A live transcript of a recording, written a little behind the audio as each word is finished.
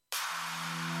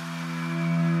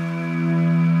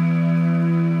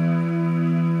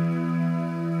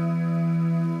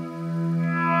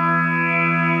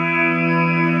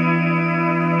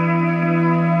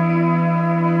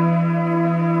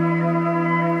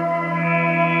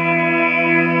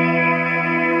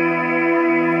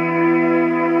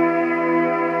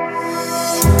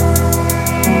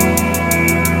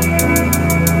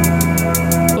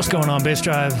Bass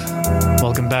Drive.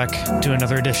 Welcome back to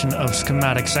another edition of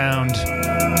Schematic Sound.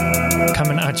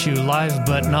 Coming at you live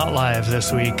but not live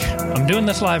this week. I'm doing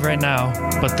this live right now,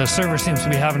 but the server seems to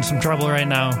be having some trouble right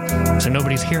now, so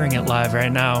nobody's hearing it live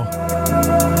right now.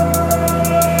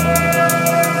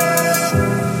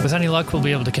 With any luck, we'll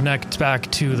be able to connect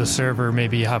back to the server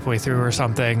maybe halfway through or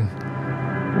something.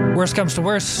 Worst comes to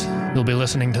worst, you'll be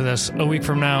listening to this a week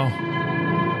from now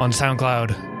on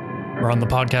SoundCloud or on the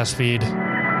podcast feed.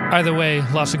 Either way,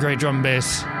 lots of great drum and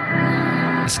bass.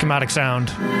 Schematic Sound.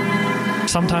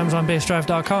 Sometimes on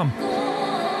bassdrive.com.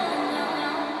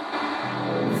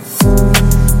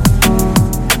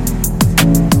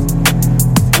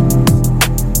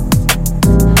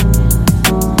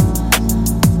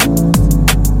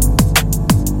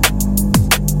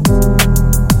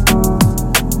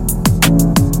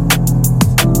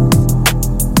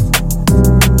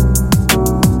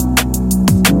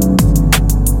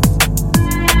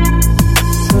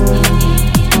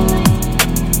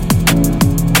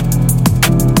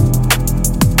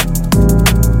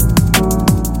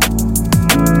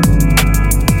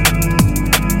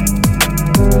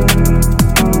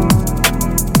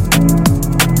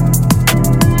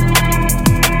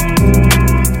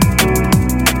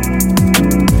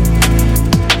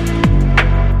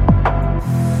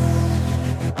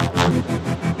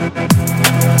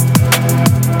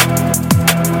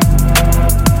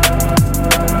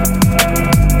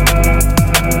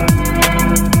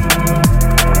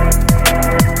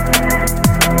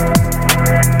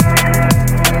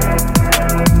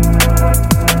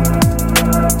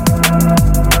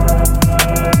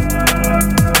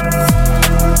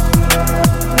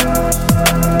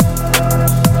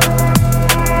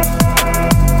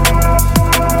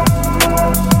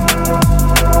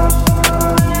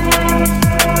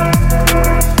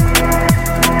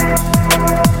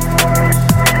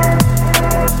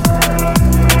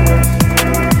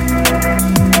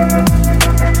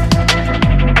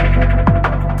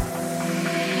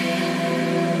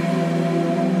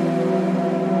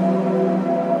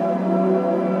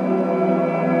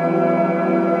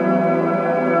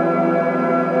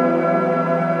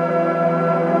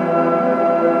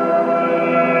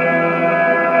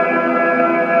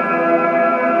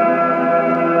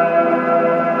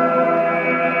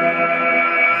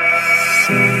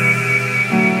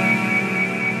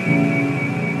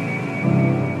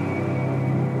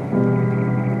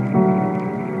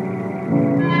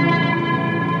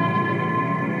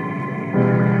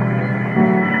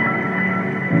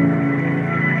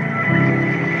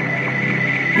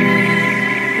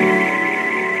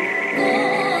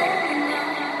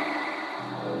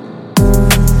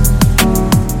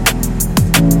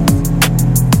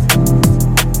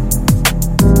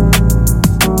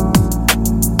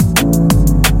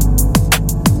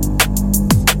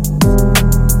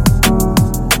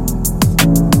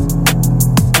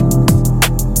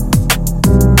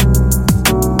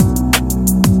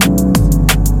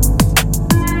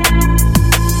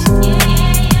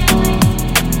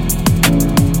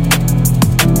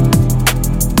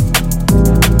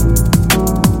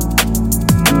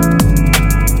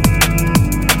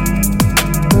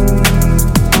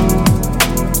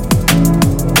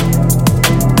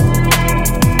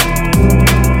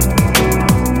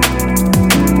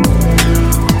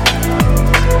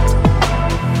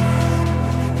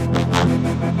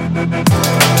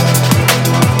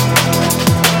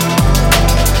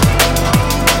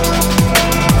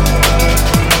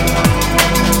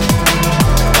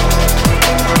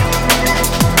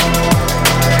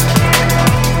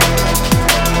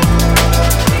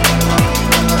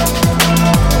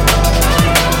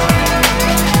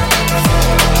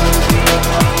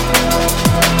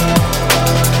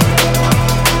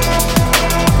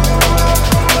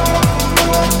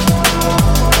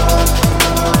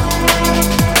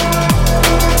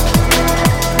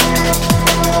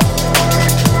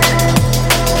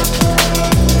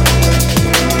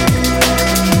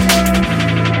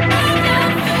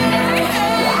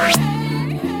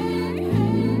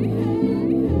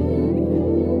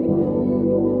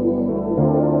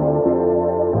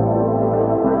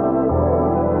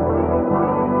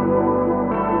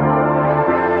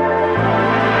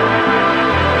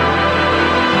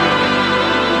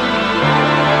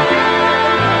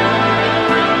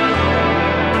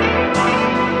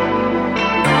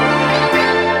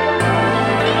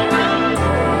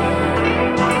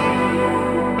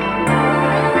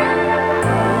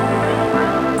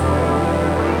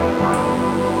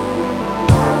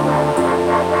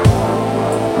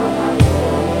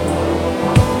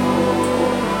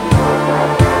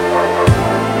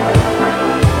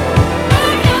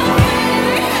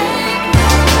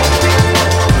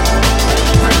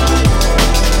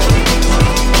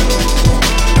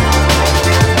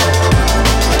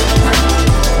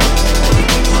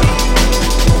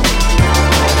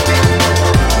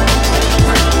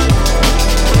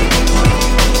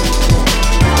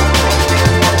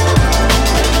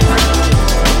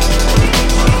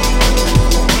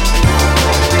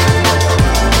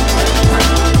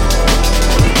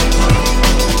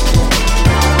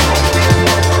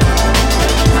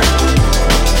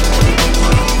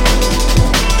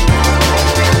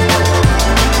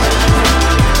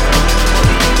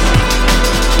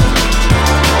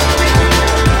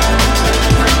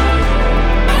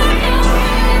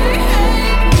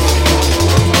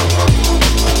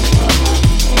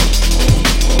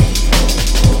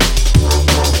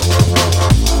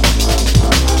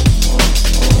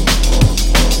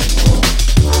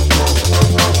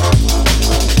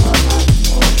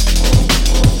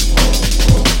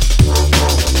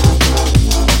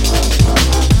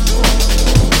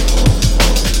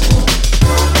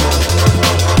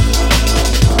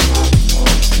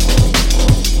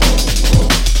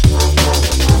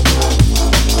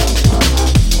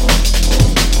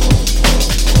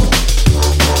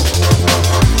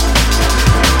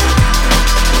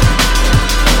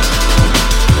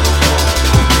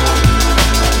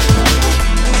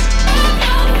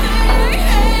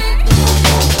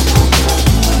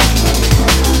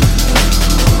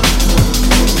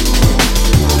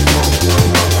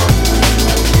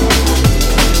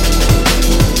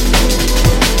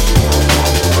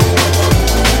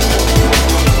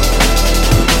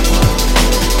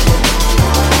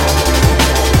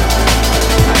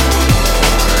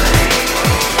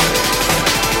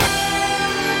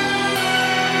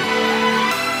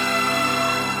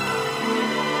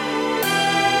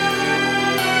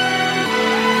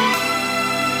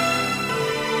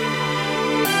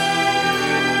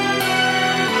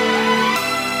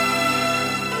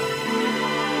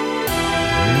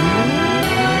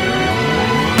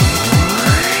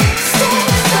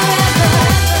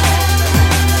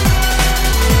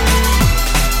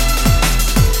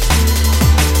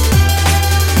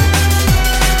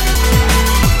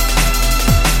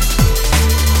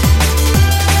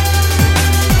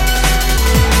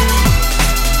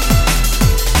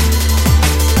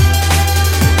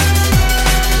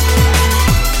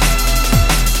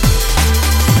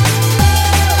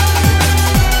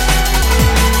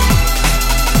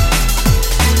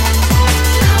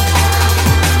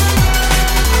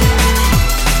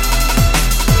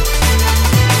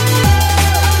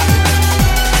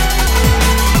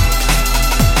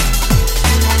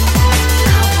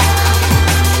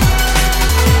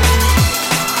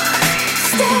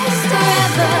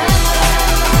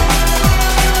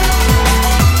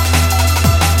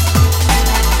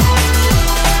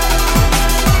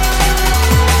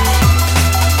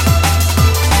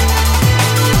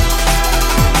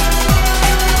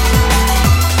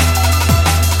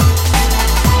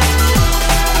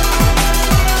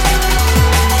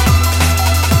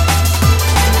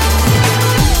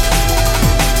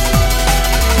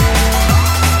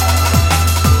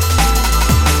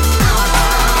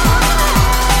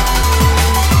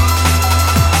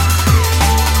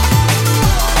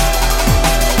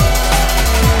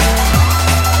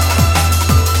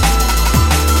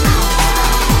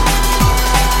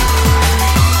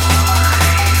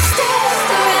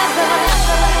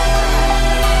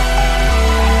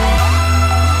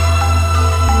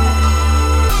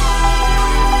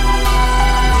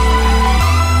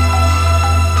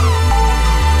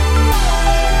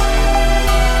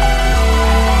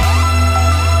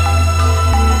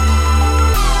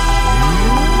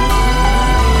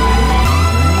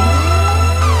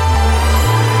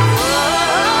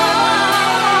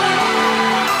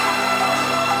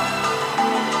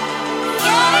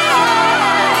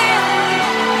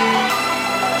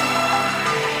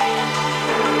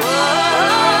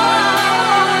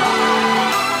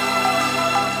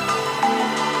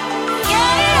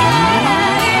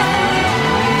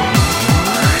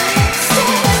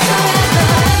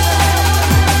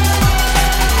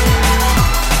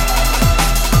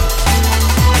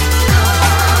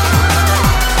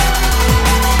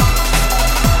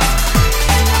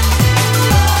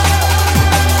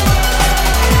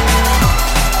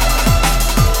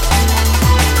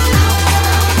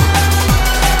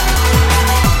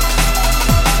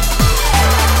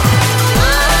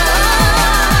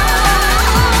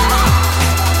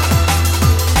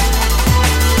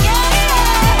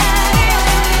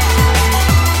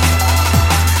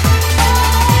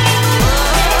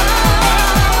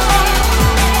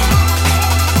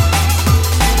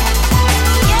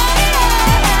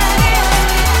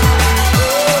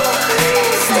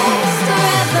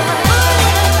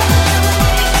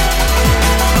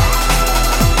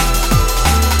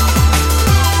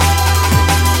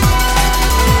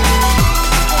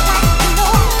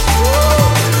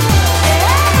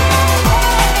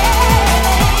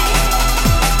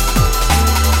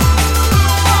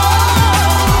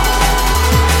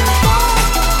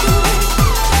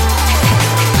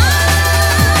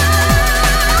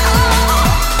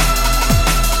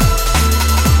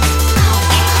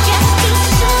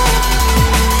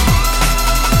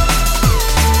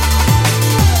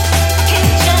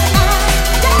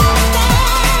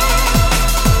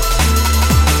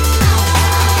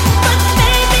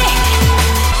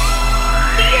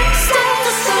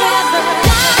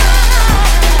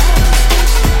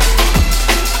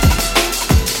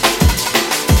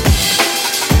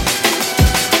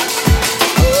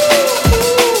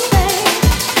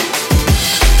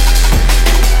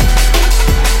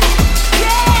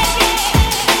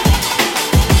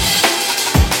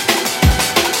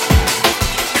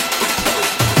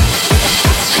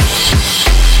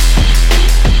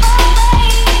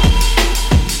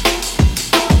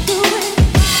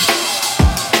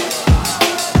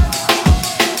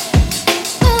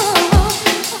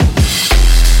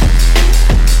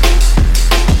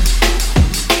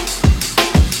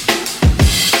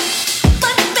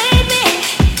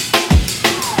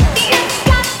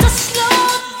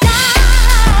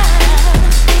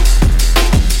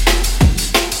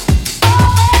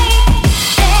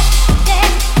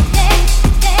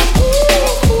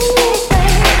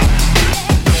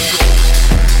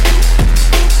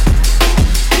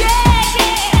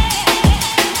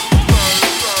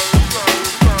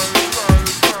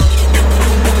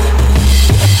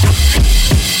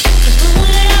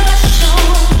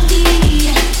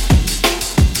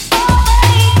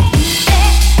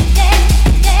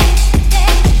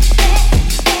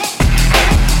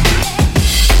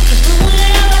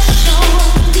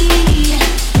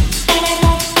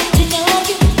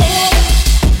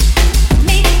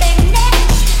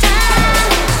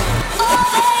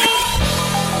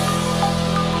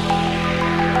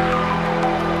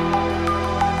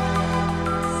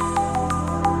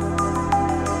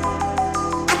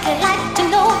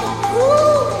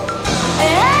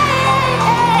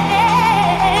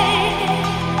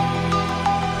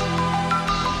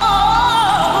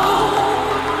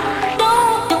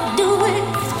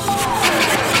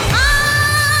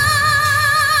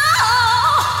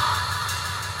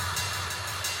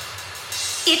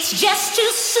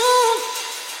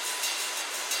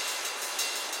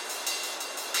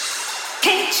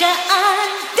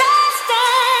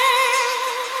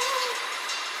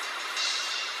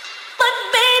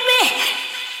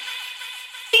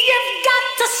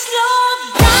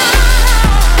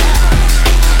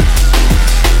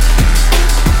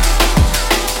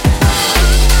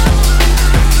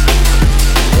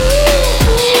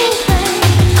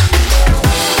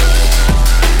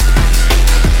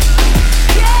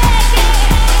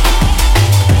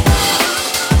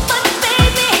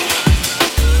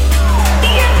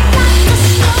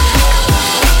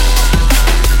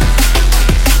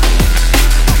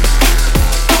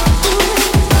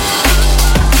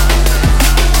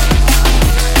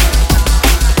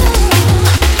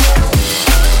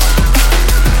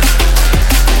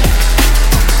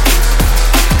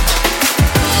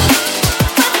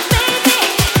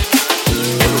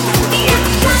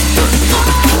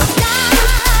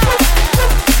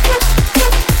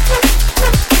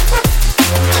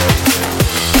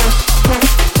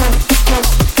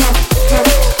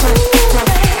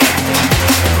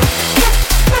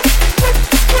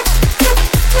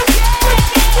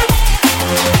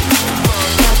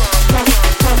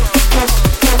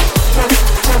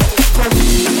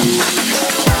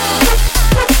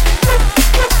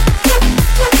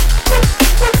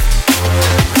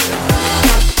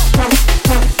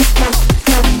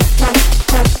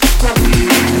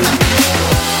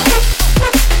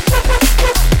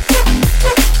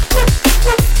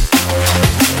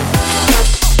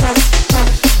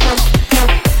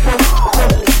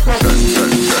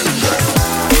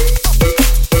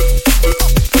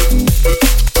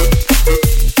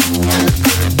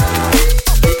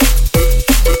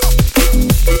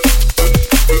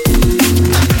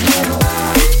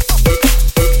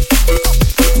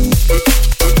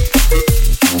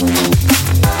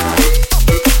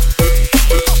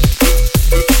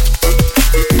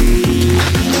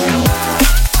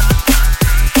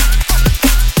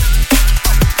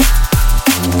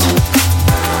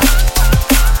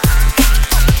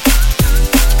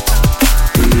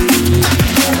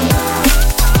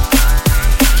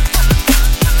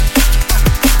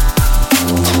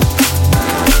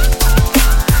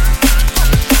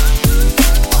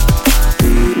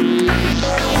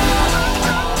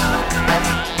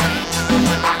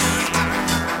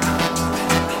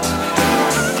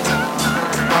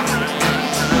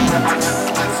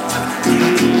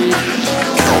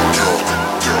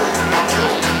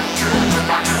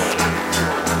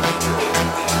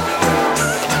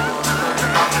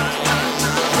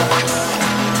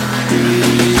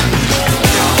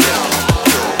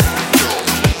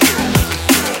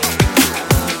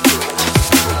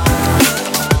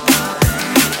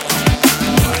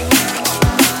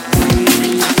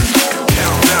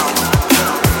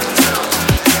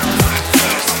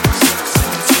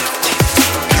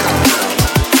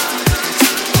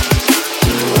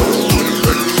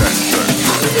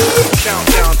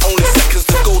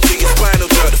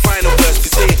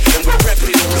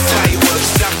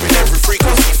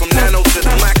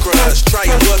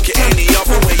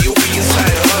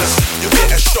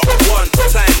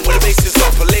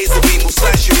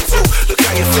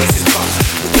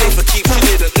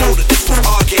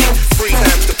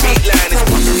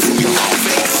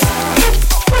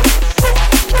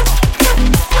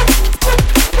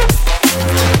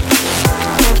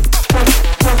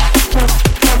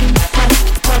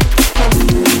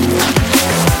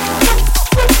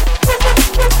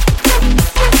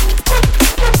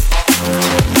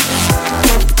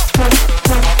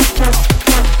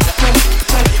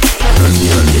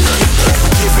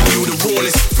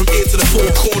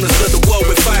 the corners of the world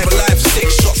with 5 alive.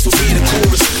 6 shots will be the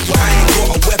chorus. But I ain't got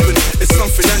a weapon, it's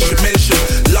something I should mention.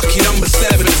 Lucky number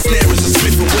 7, the snare is a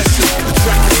Smith & Wesson. The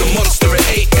track is a monster, it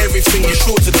ain't everything, you're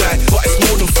sure to die. But it's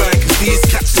more than fine, cause these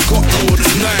cats have got more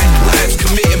than 9 lives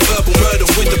committing verbal murder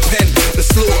with the pen. The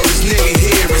slaughter is nearly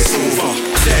here, it's over.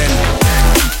 10.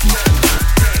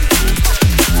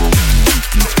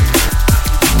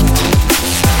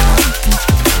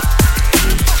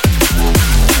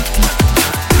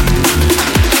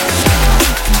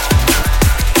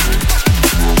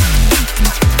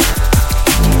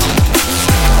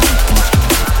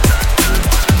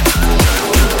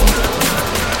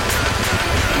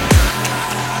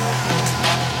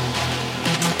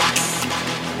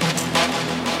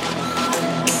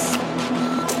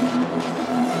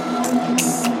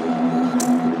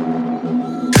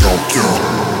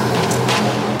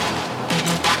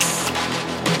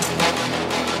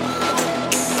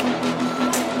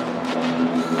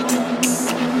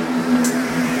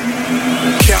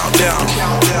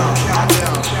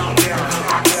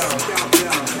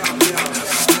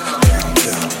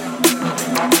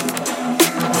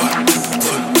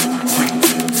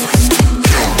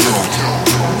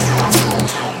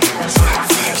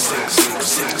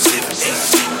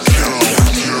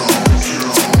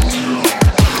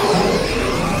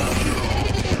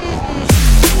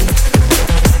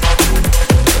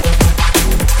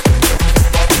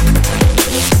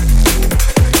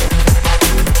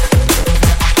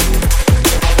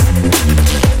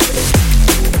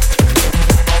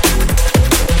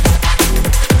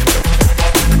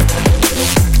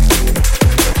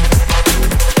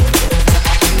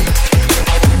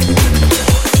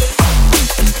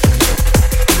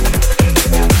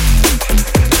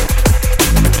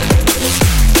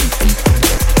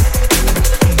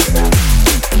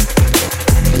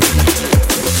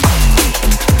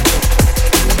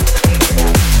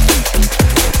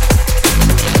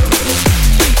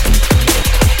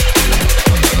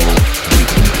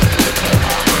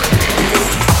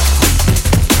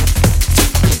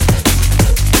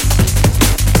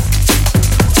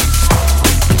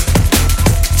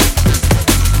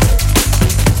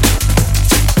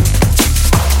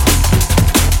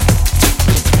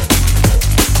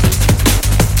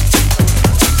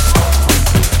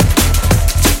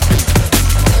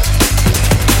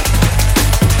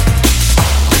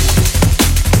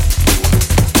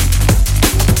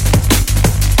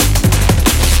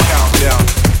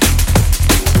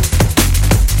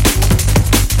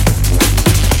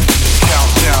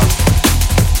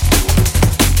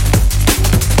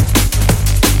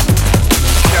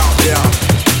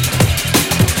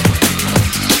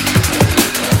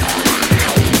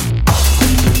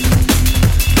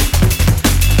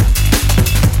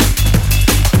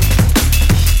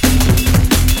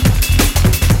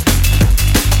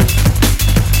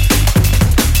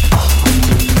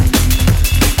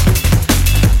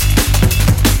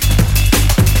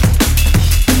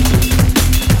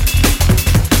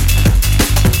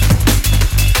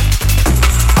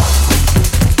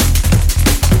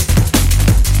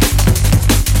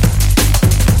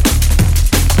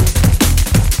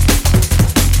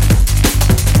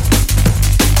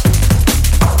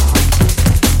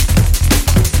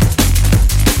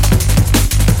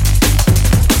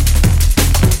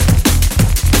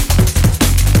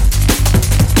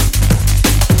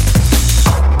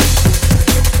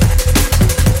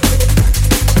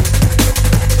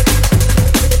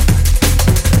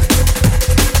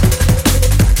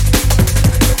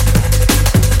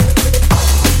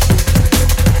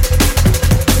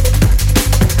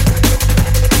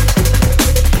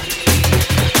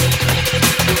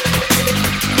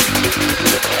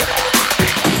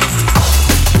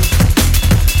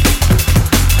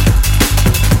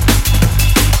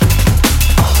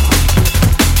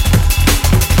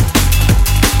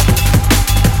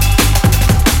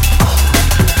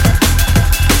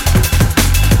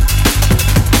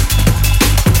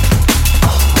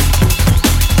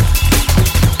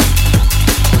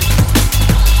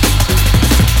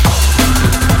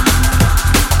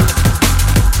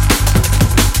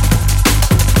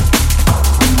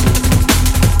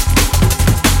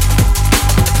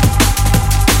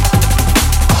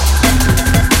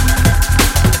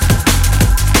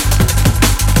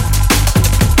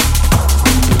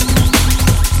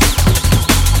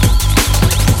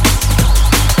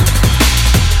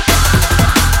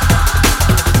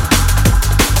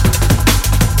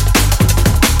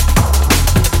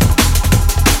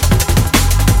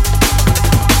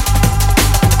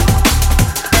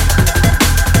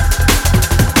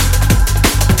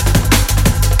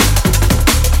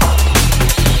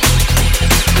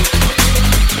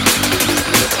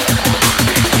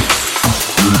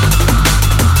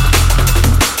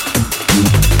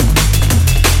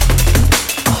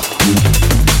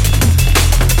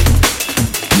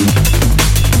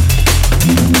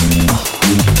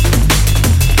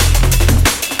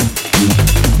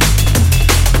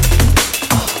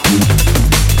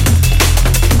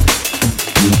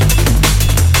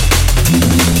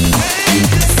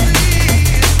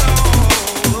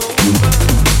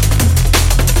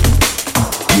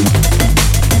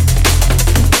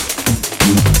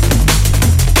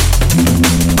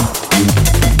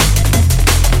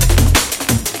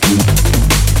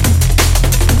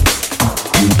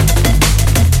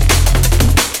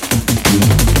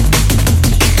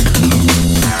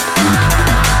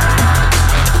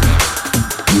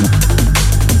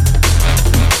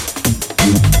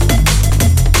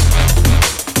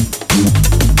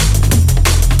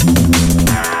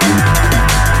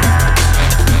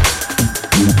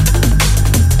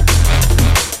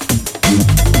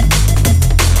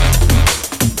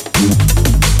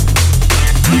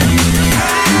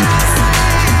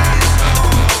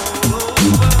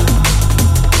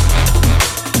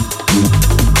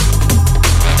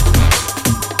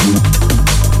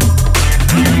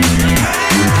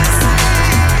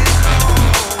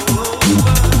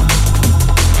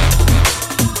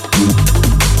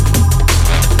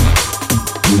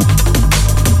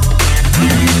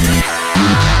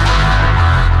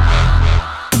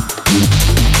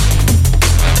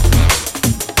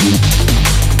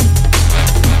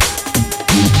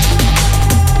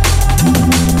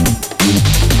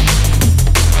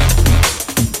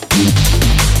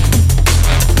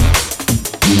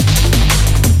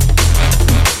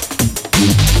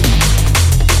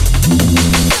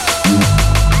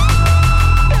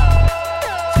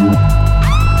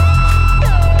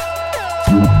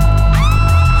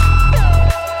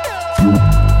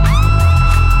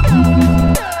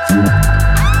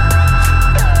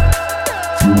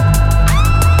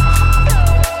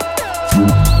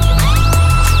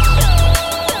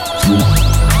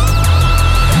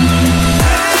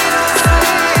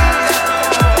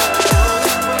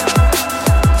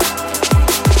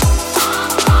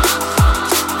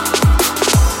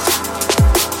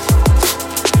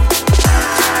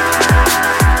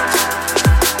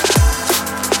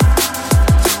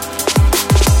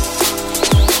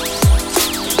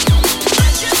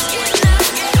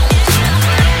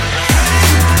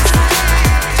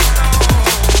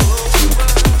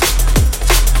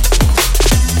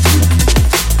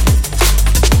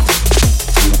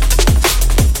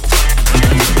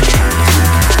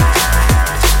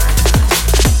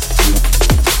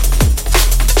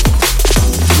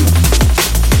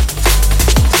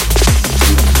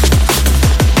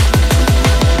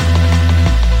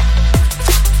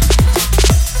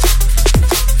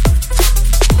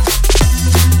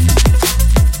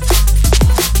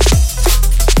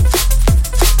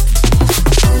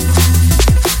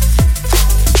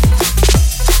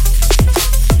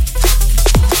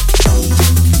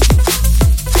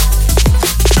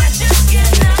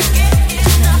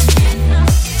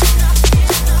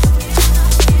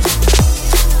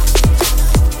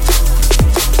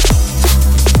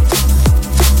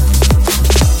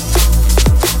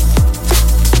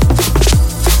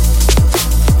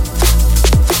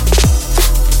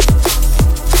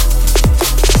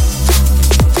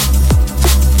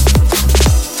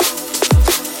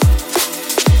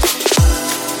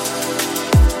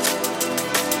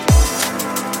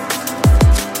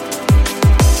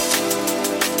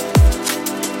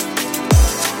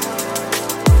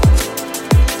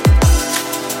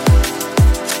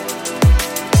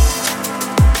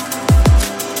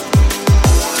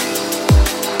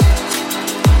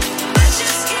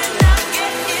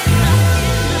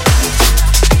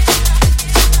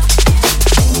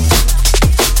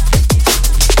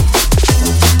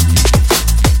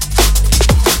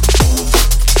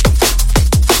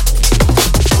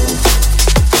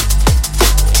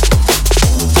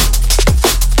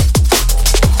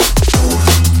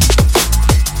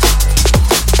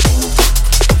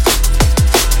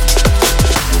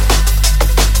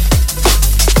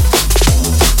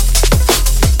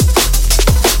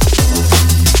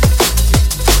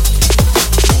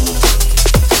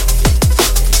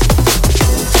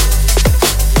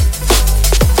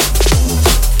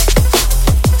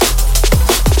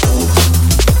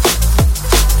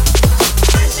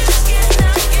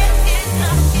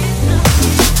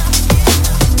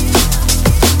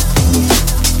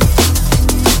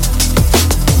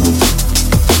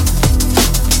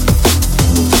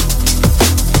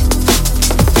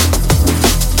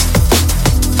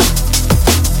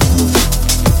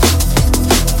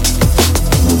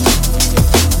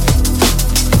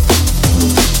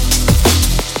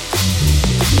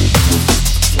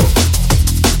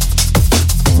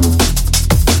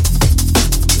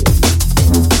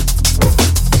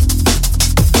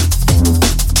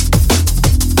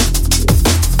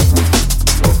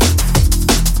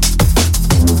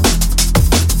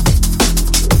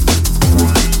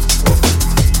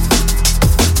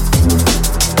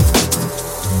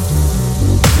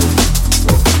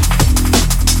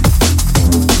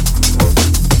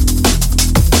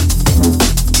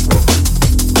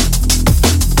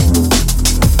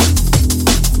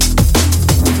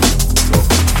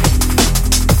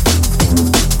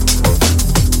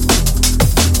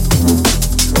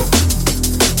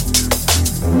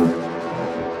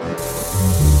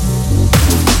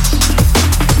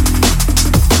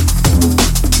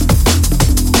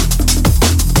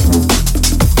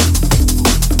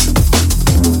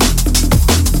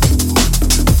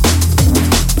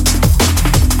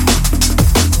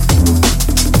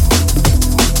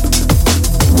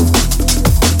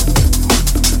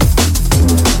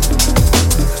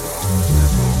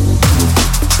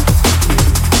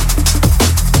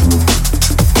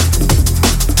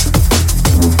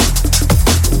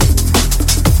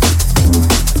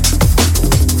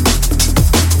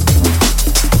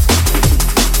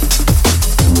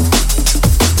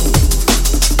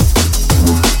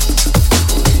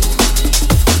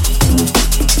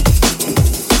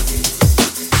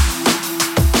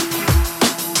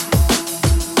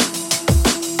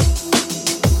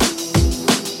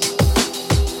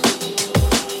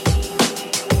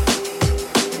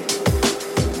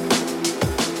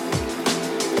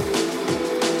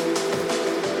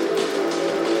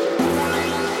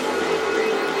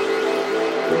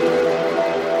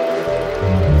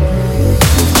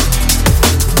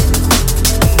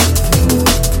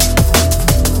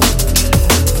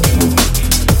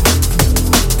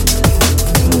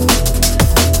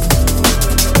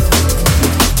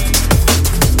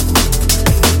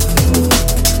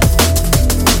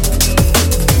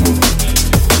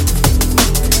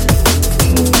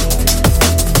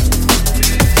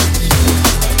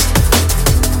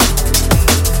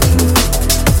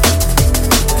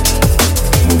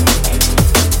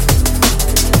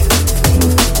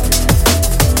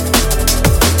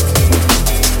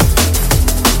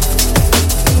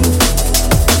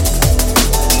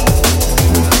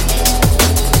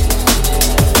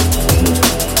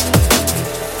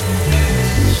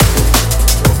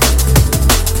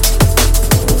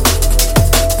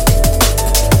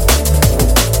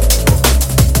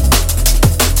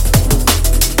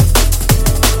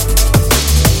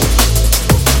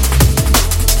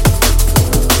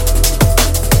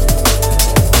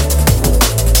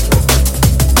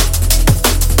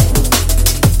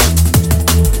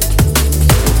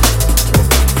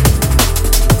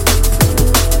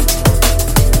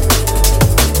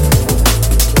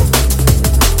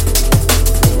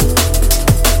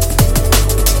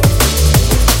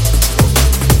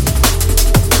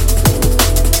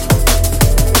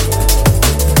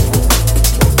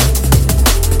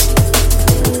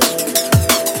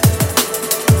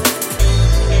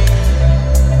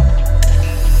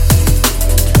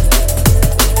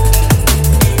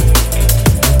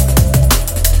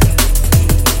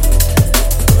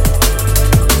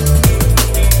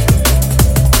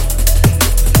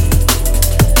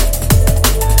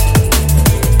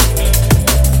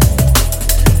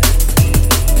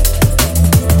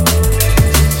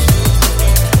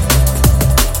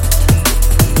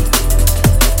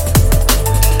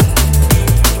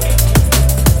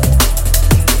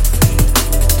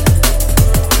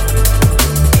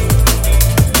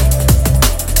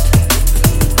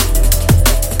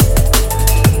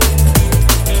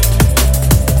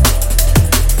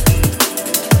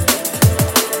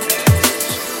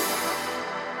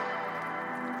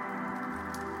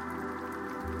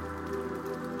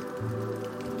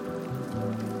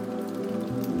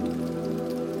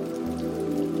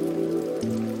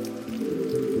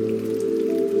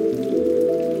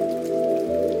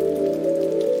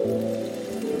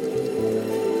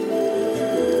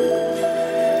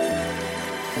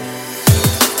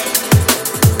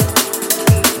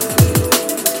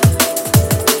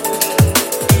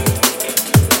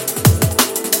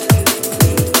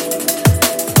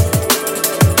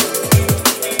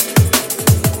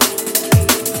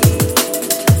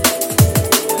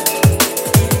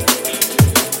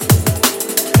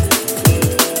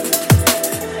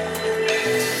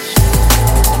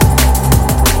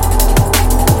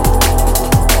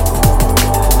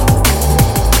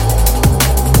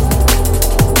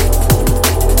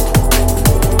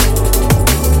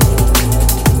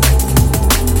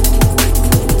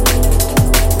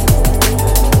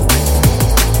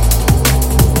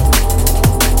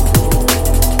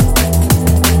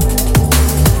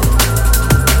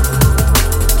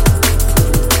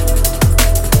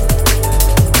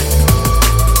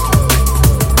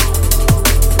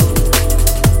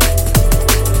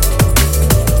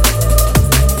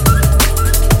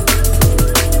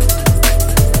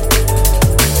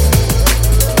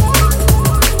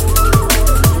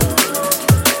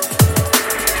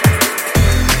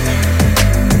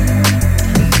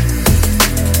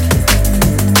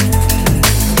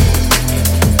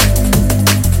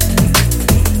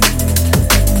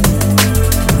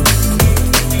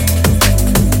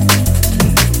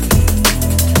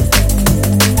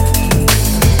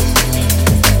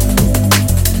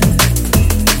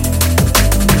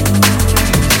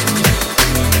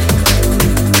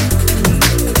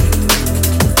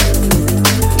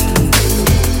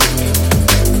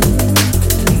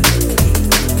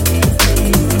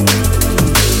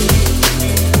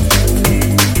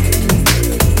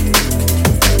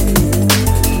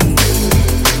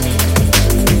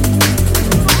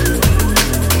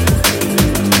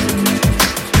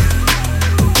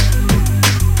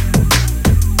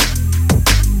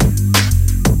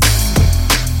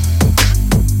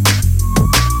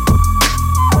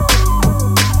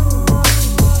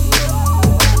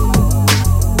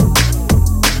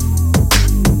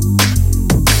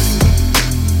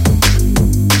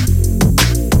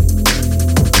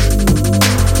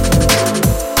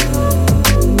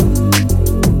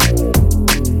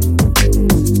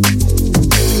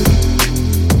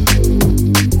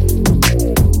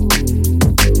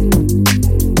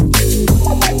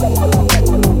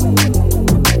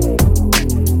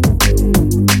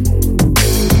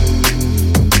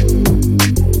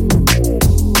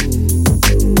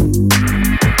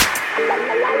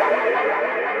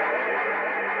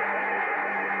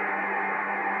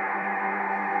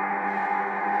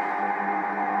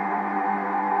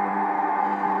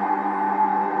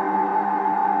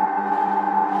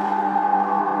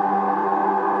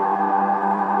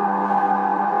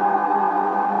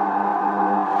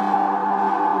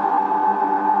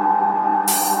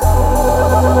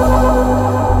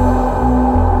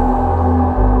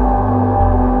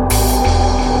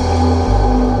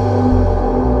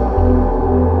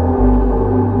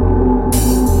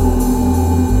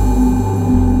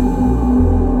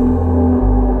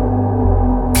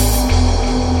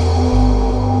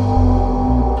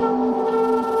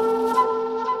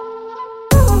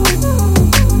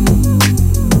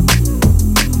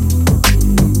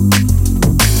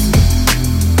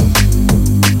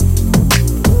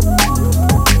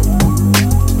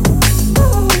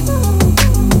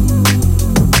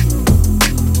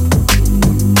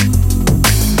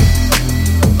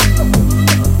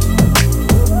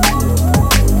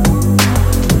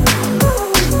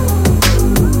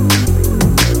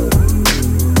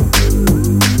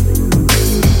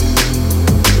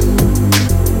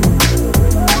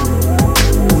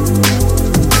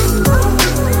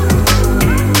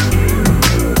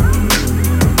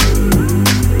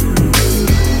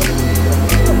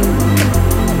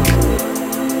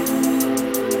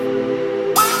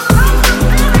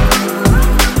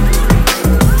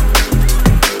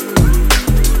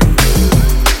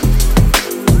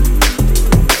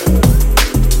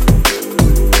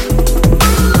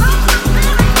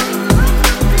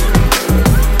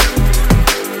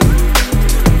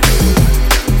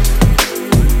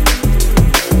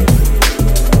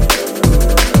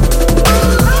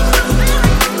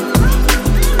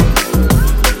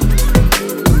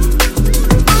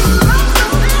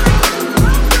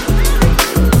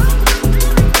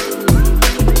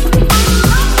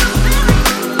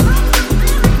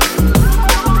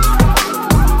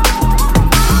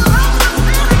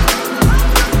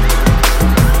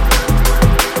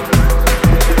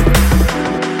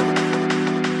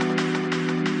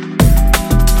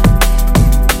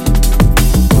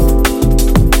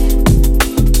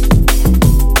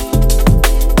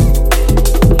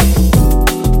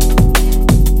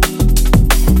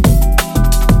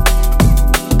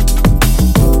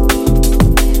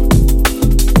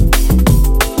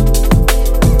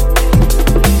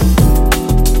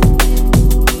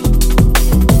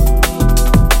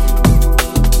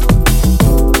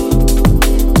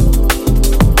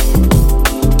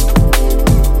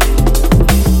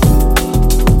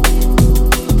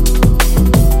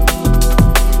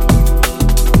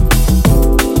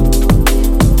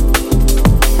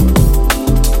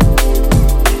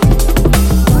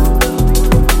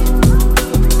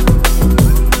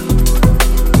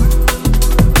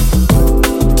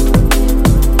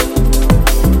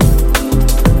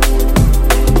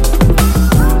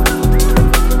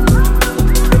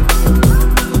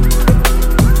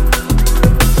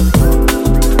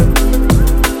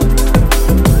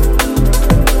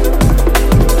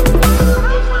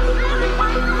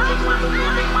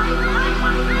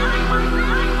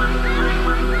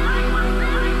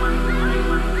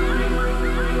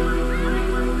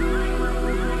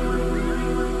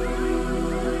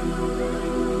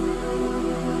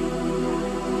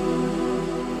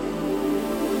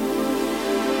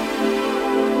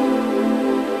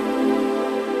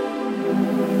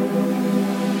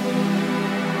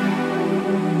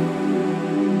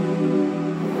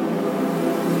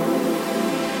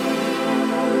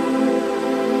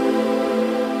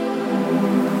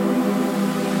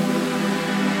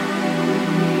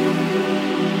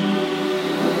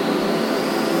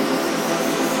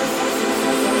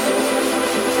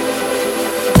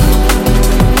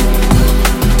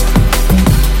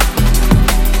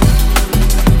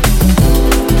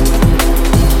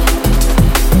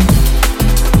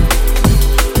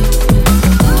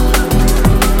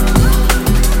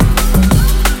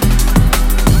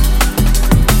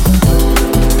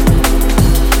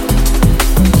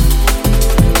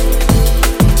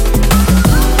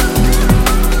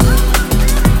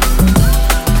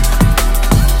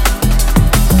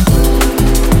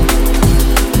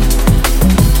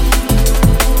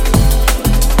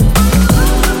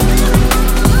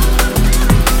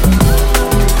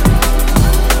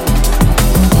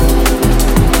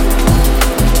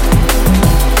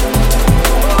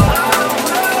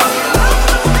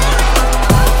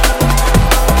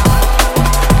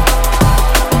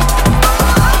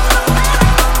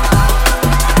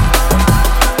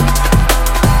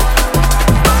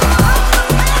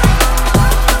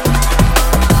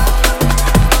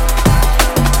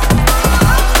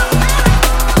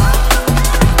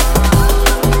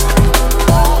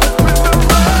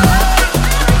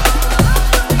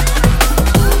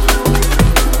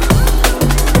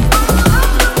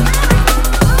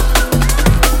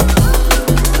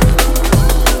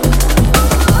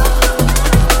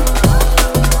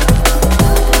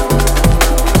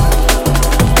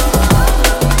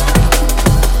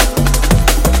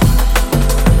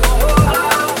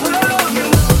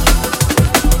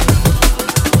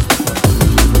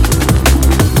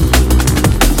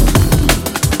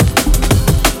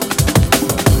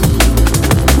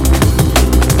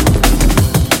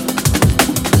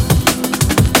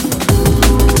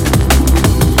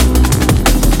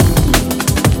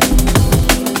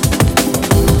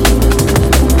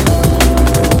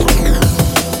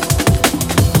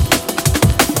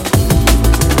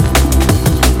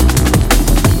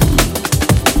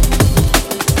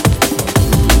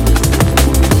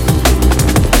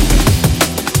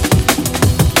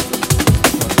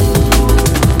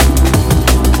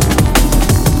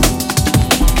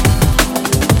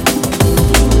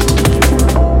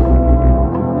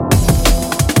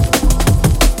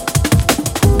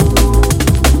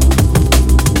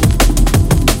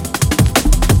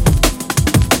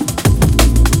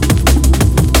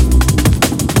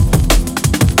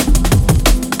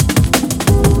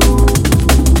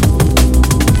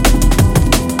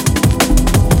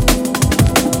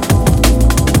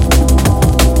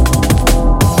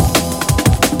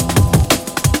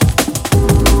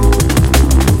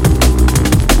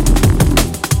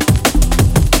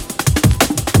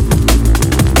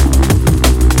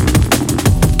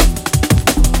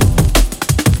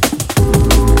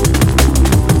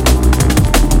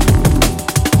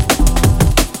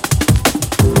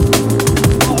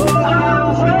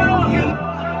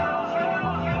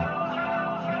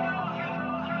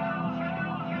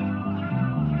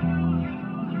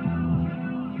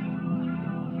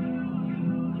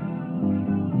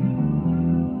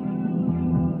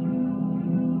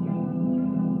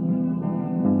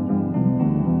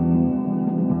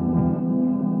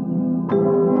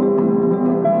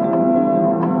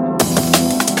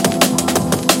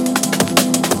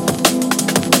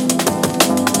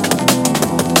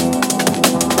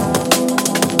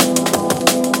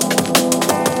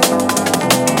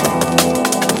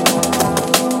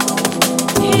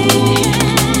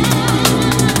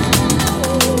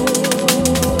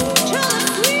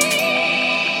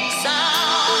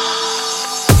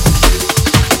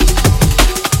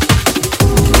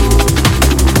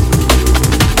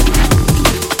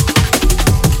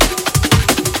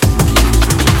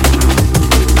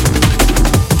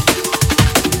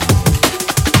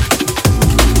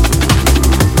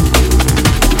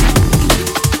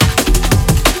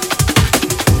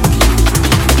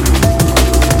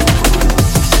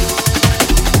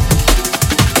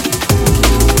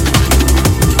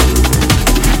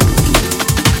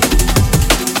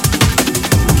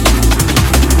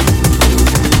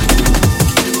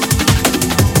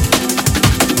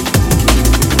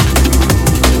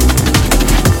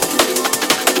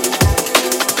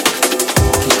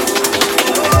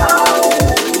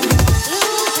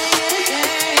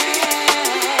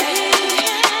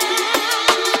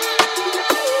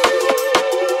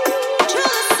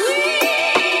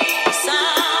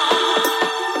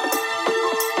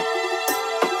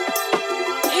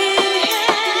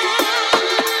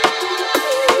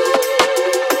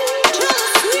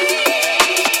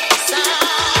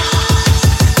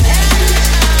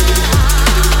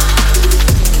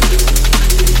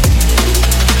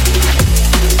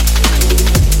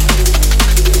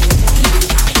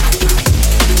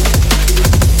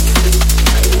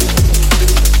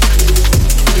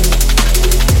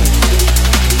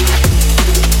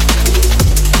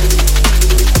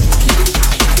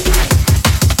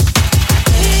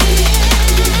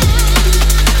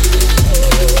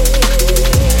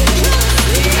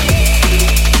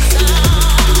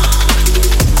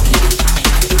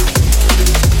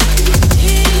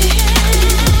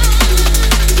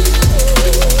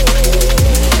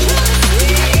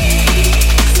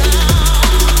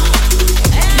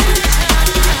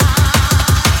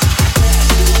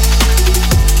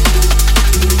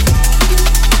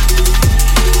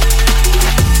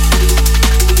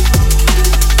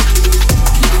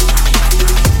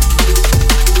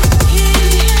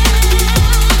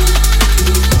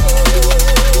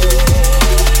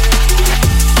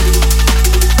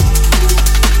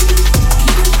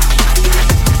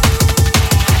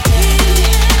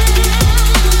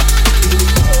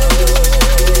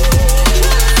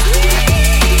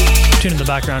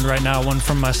 background right now, one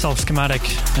from myself, Schematic,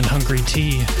 and Hungry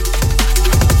T.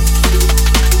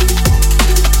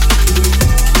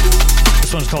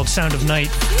 This one's called Sound of Night.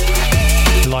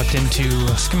 You're locked into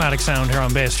Schematic Sound here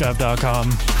on bassdrive.com.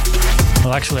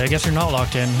 Well, actually, I guess you're not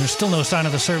locked in. There's still no sign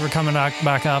of the server coming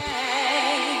back up.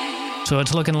 So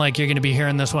it's looking like you're going to be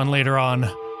hearing this one later on.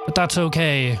 But that's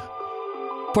okay.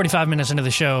 45 minutes into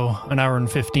the show, an hour and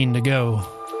 15 to go.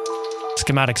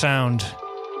 Schematic Sound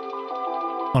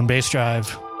on Bass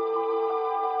Drive.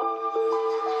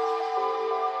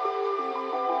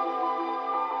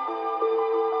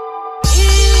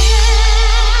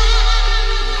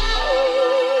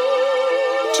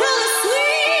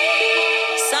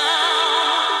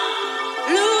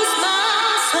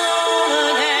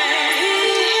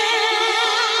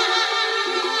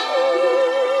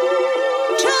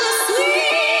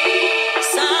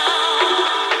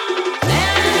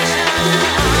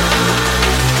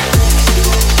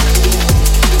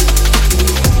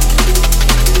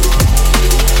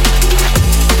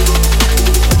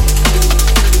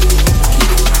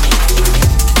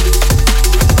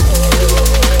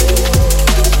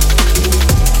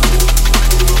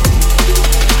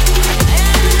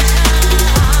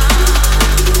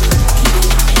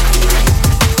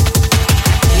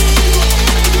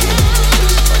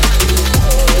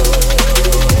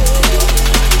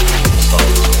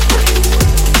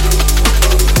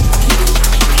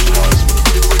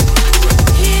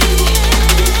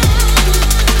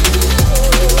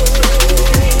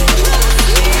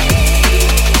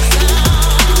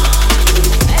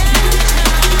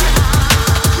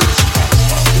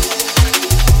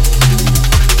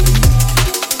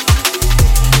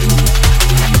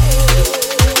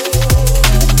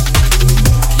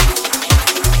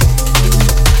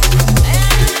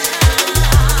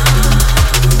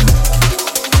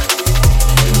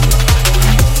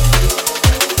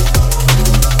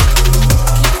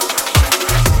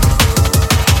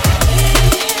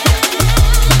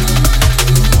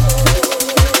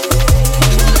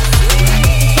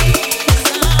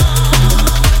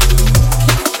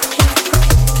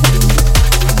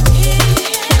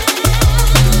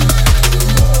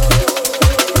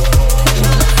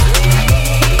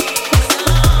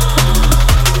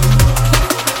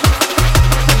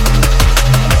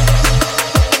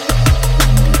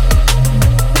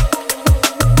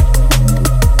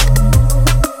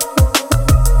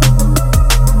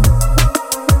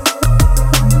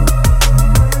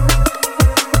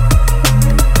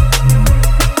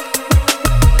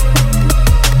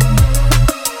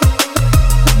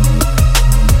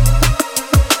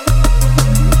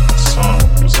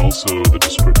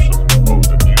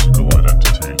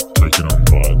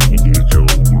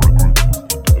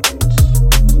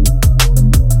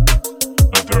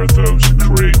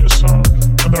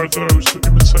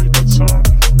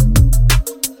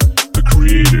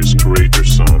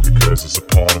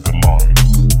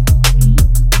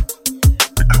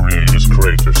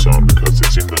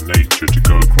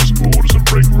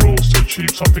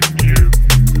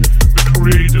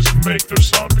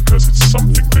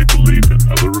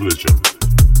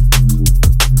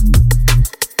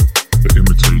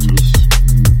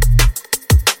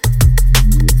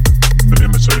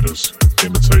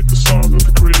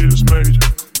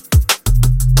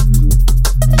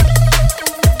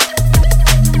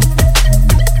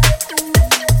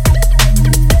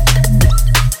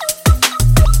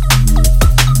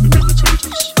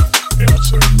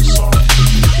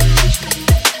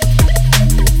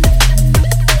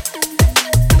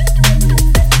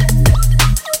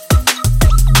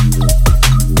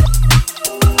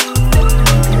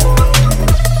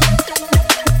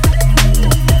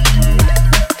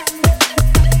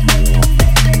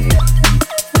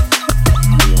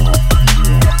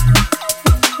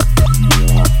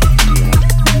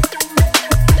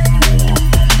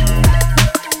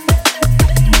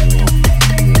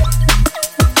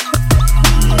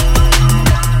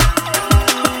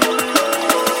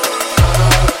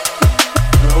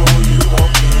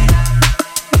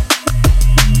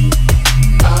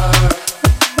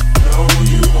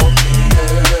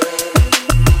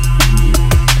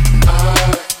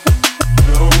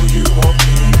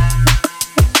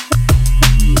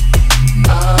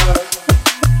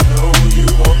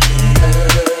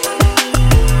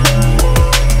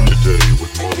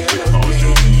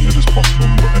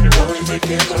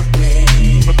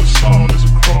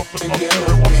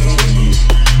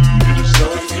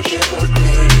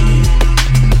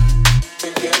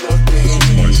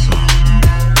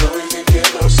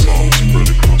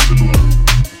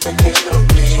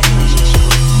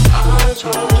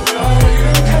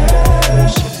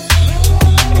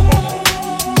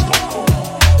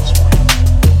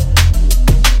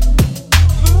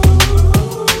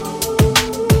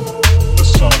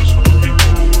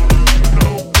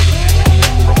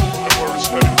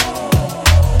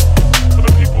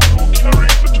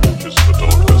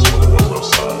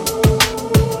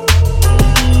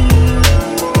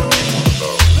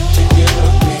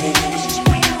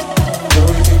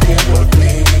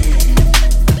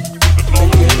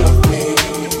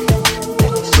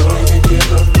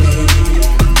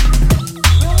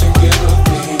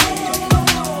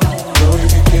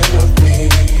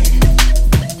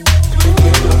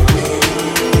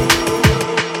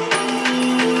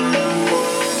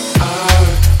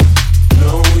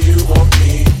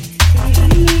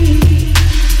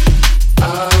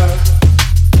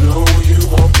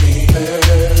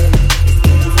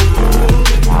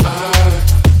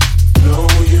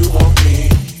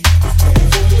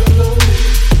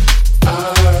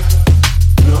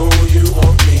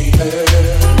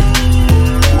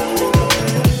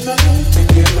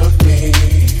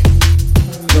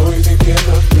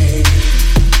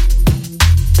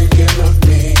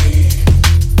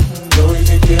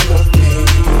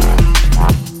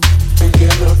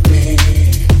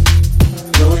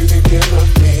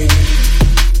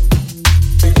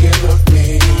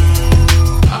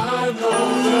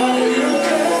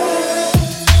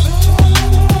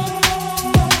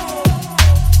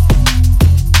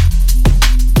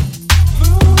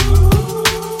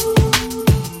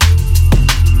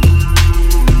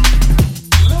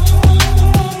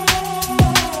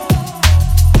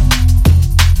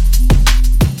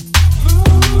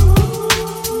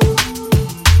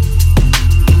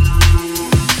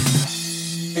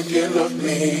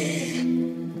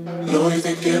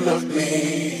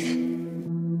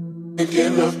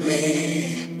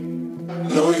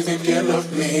 know you're thinking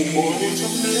of me.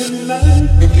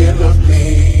 Thinking of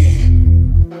me.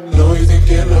 Know you're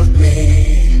thinking of me.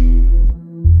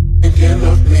 Thinking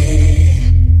of me.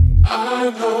 I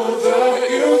know that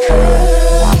you care.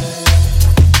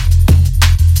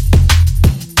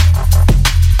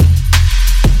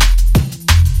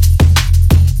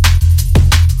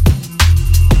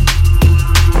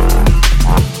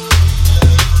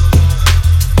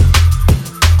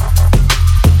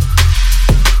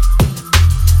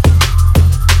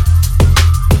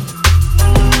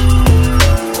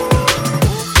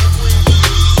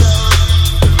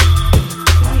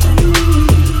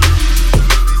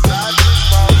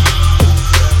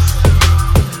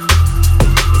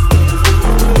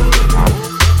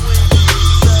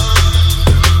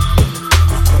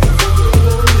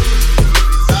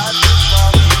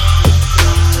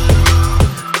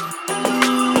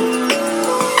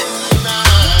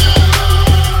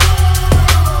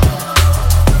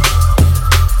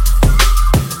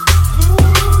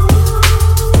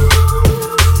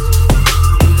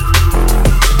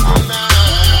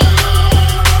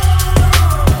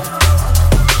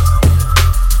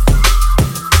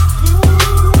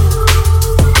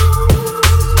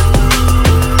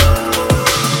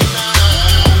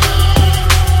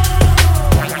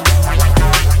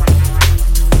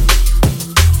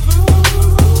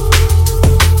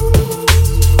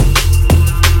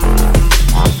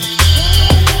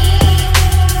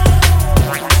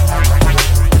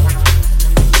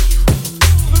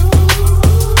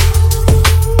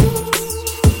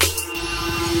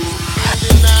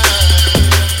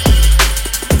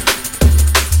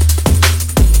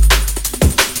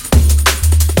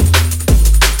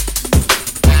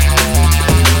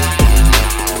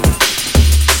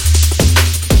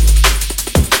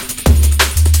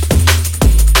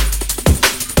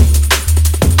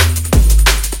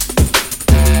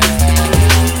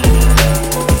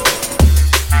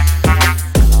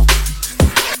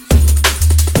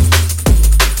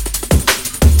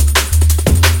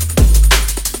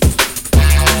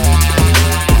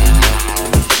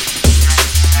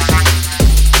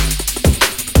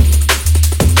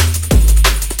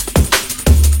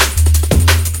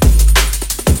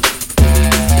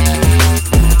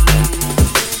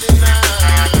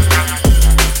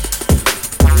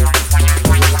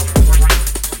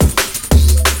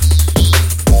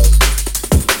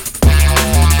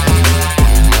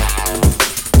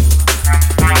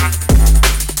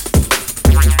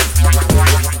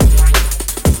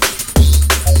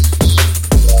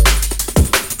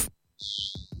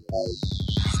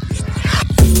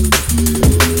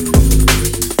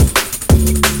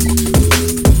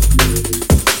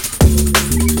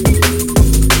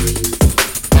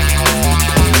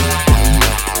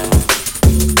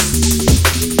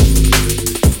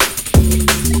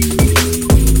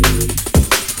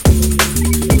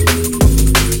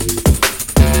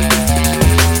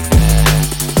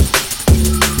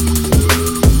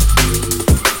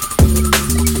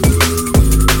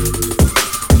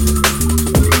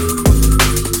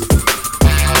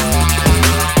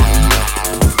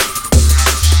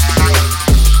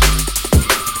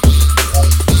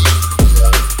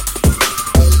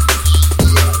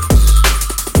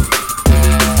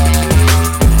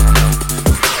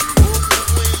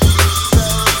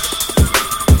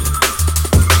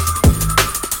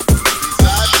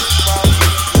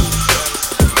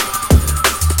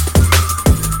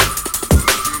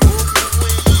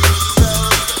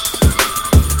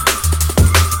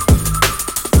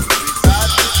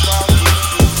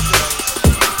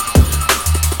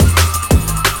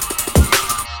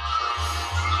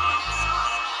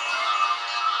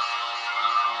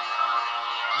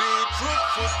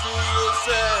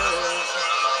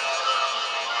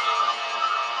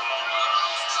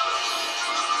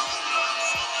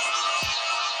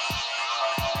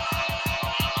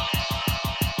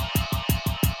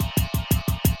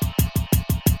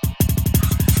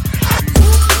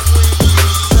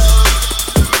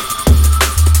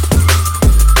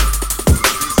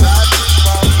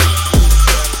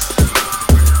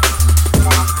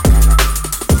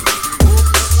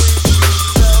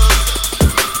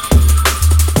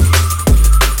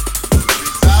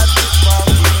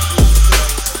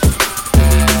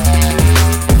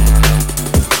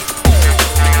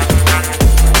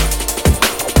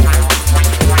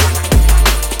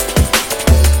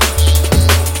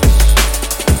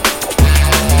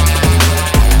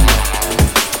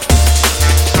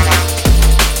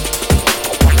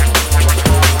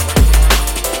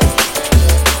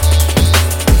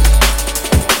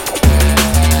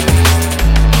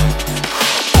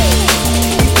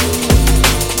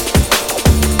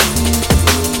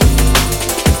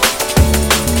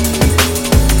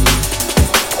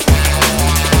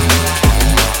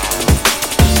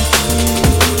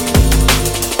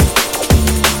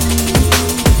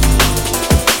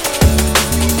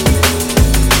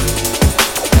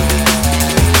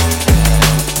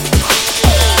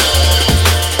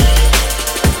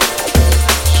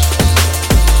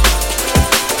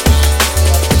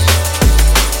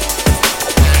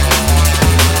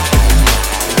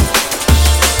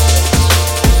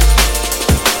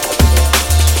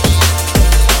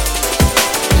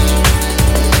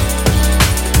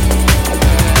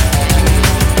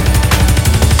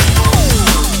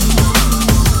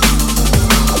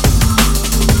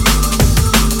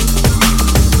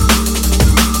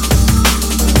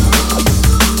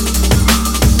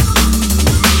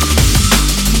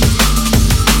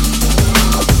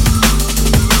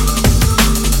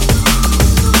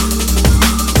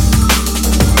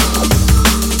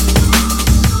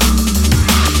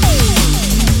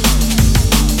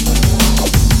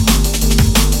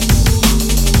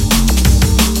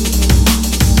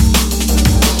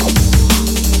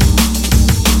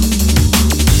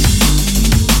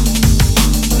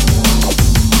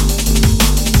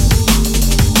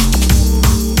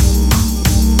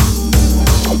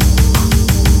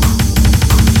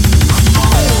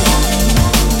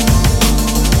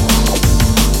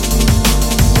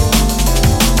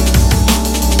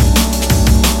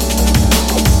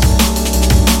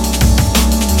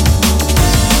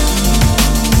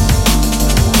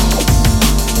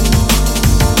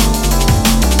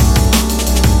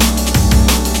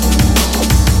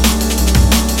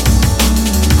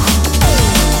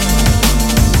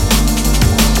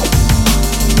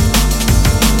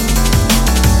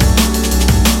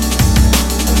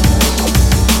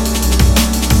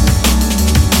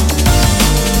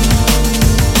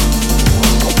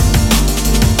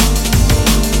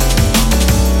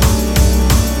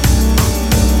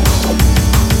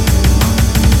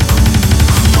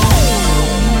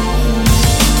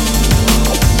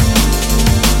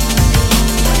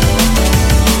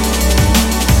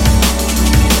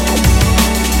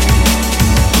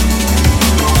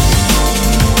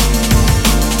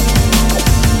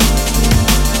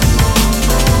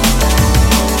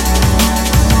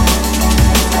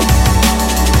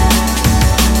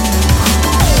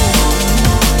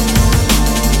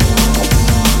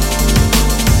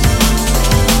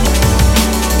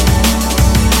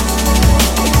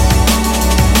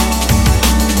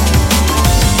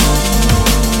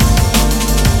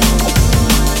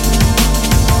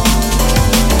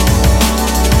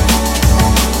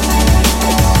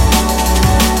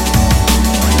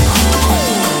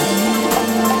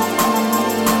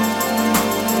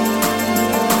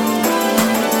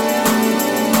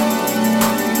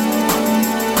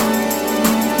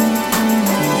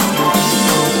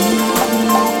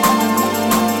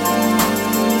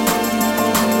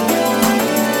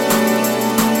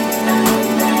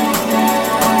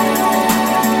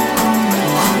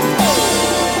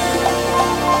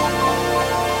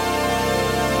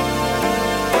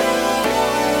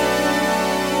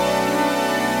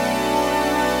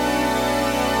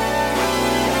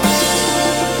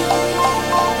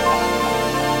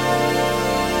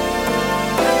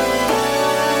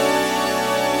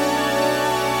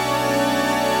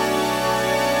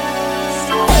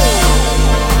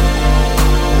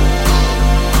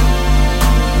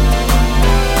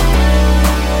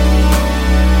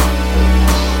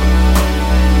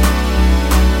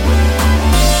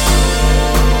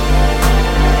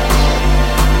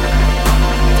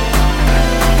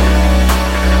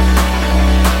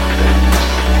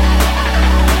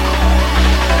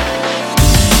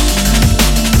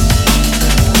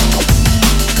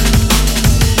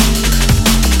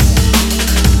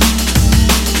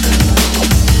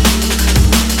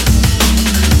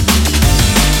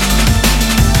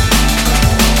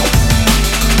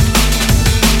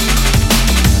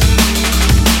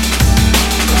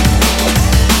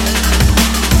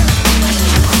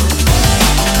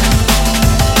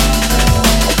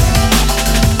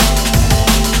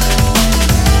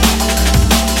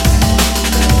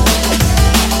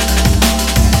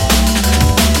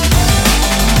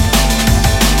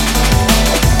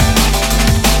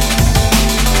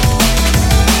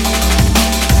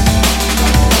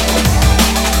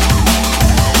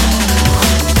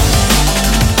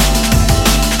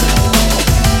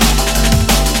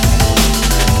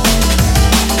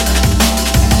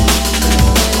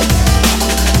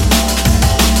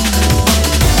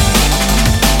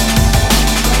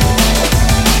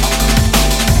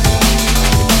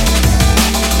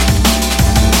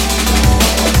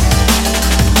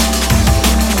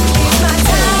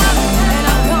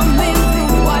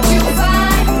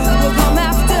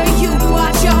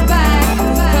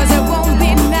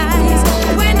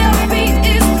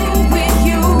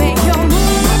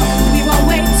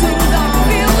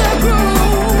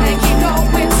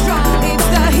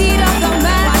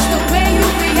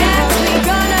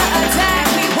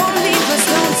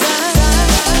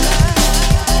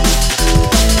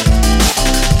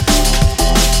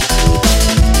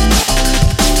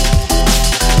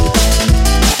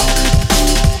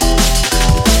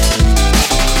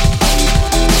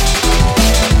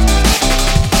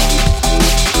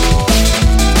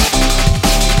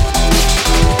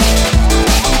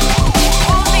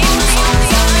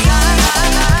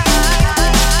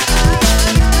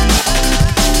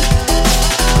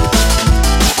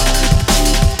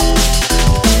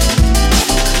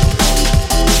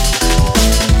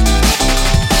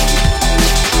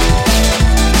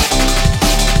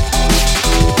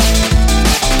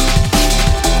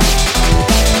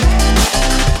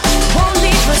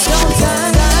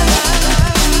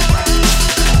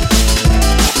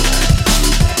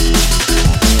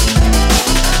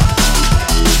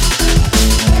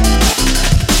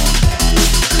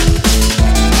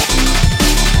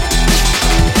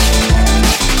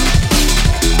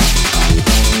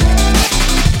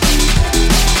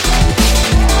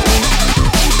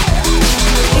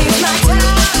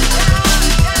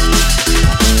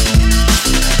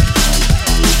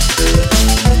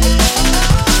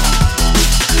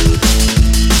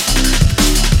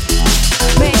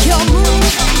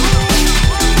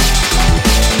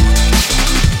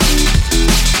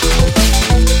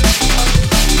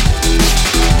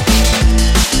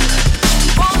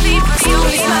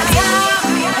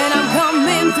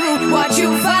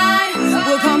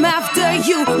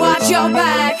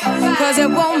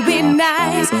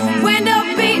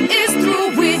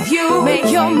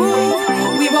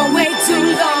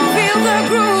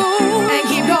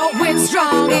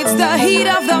 It's the heat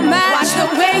of the match. Watch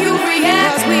the way you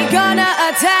react. 'Cause we gonna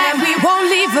attack and we won't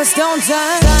leave a stone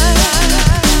turned.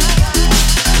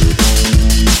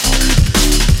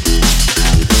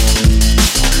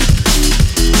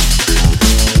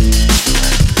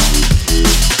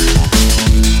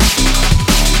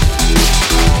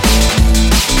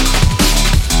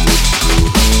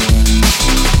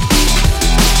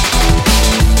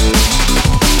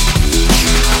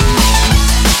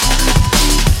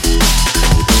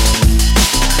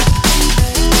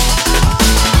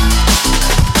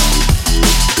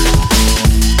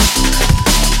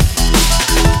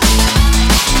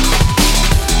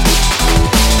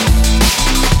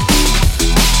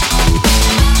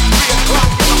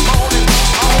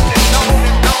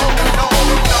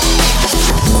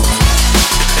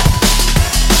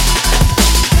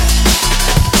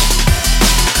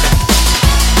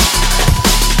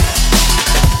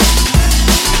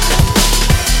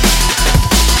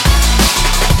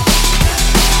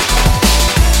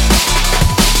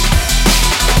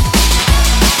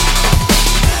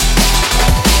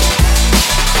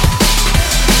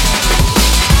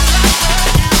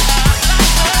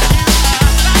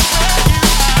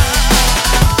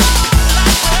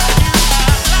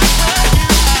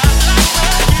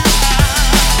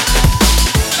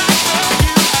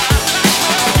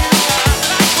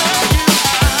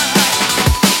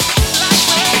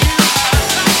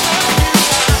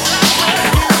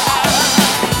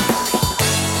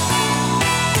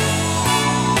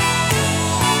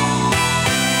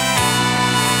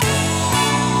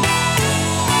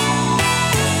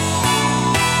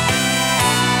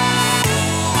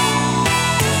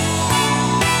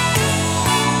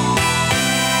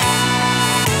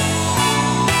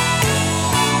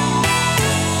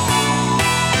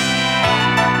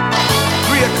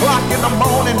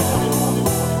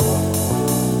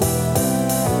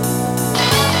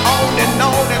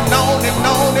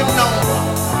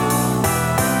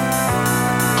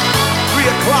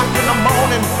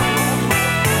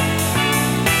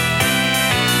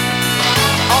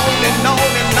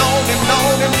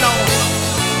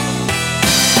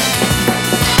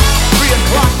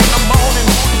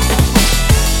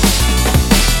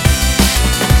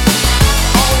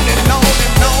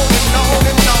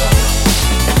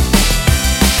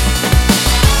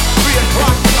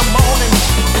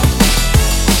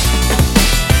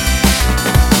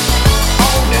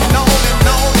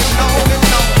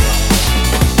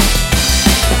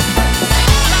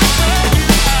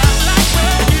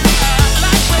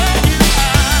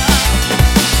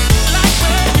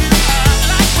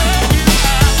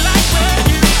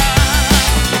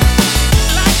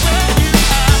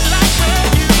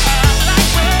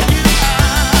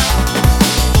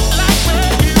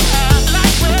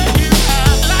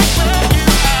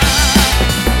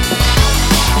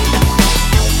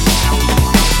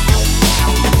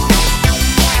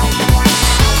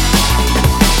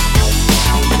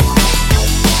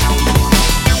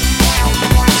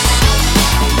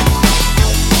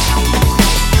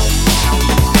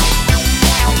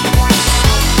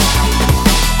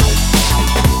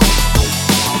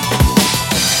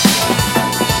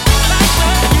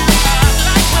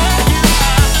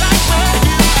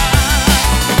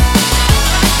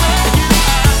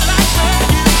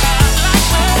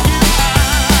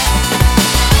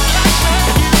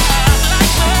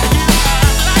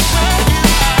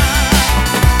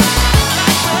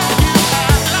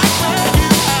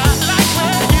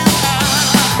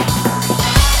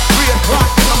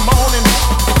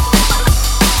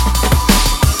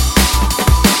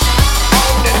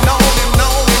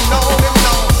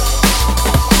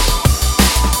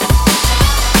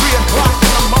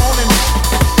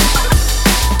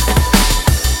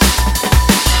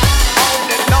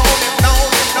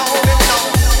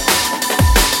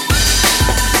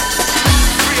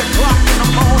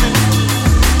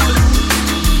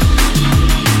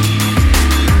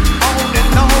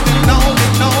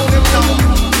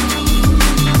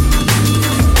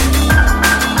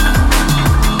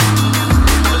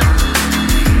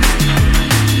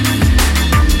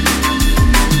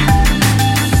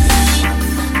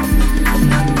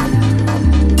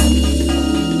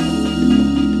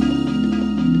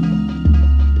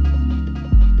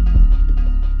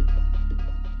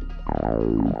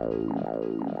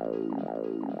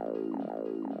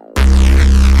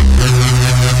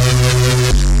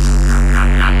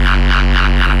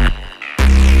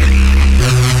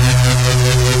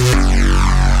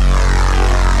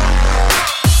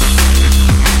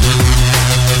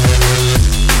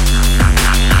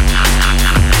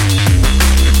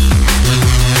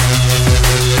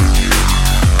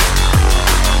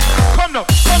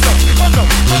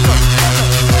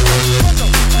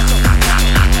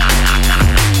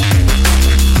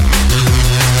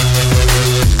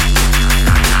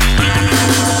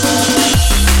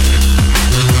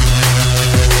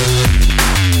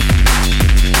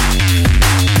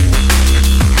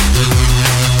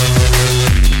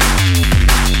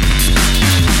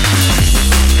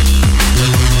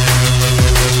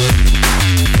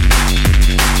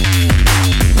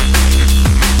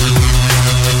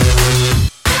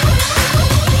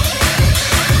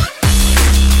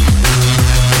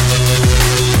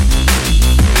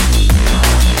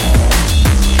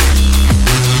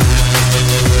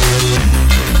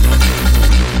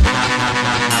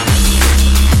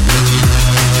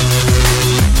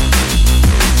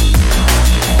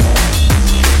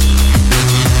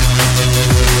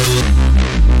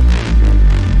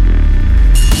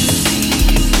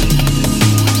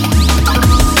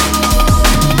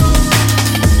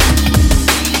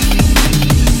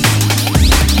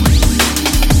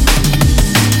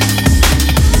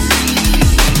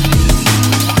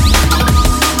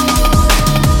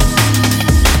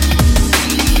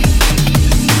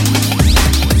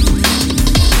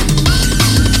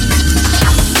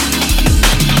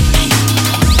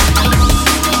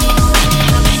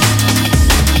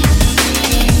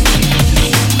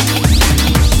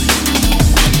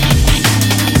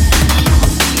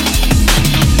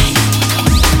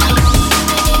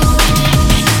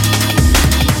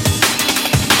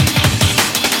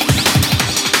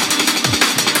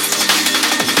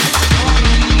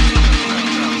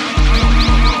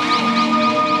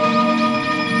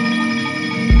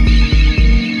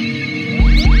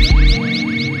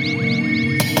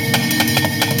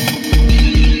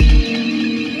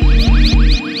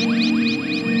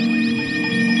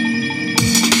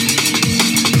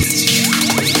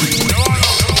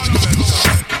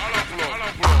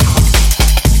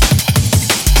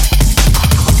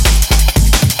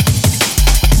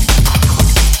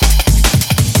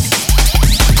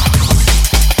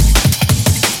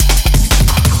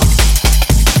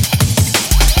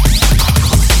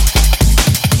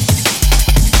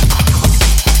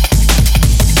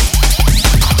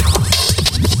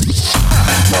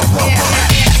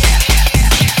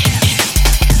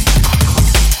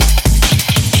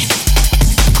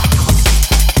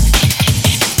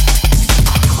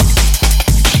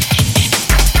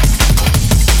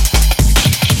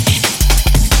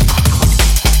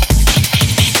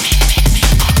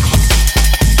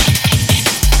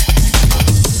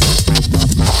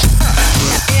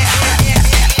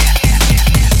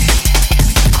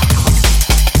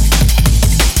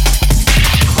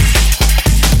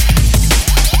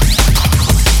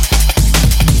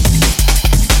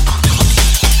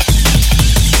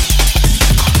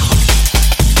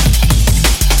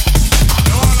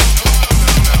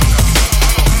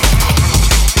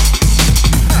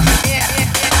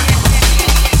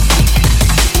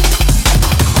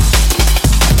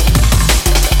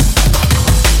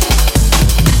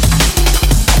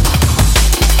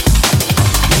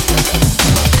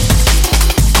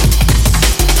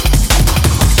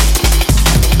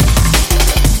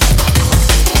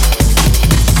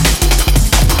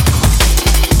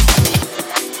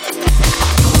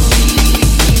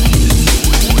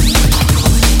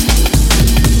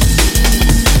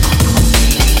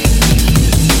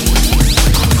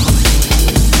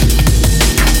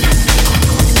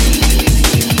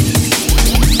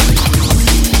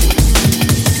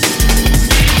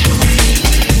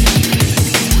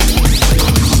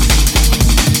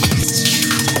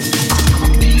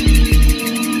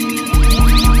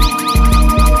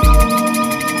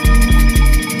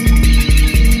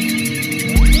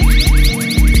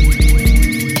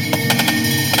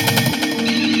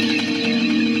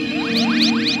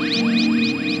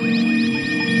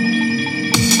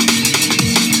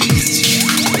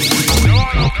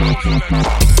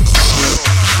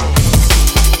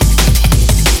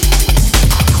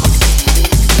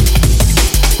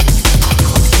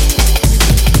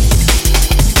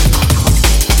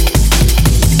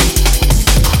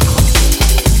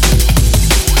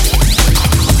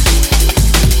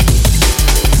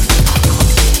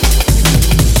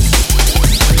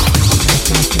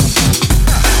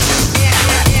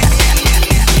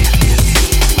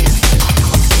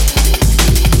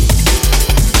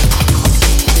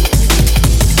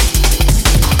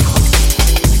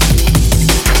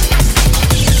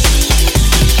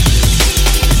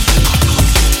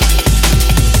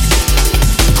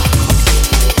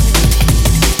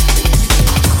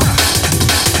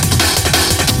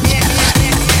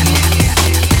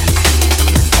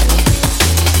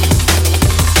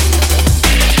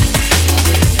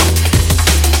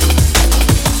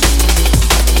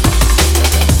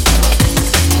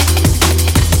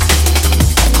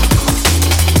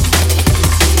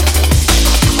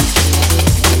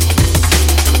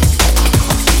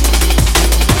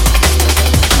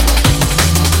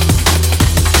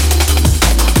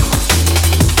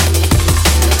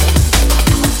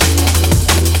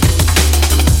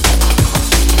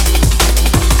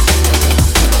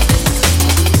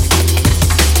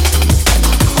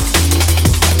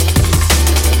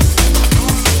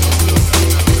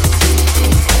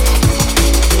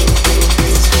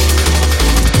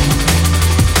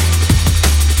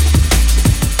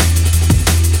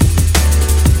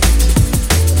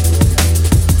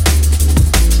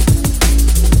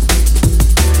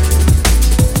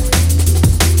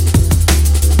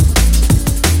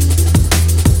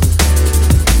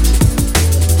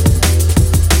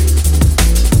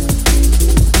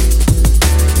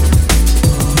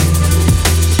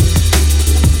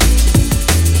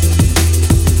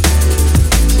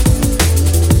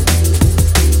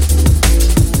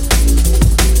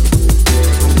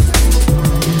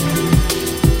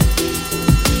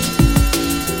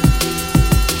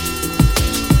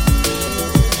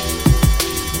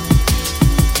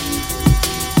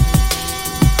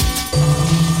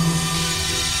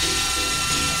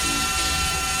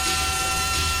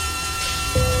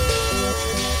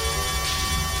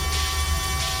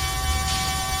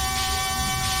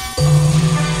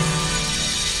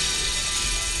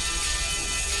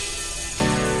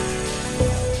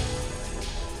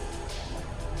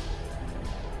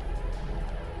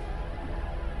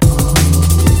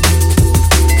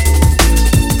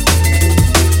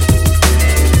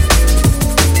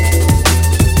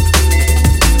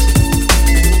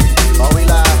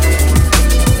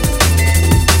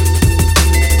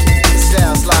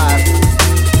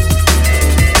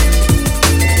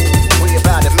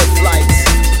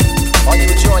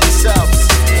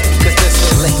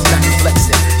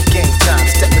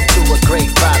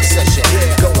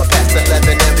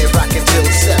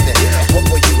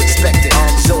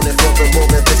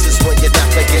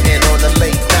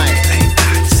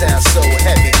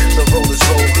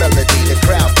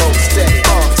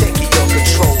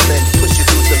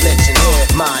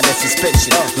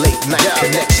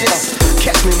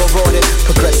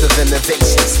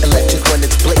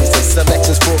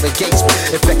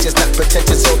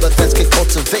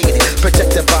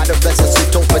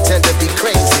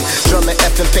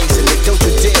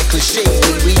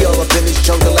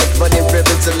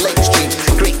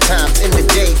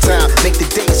 make the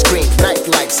day scream. Night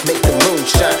lights make the moon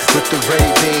shine with the ray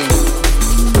beam.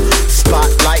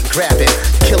 Spotlight grabbing,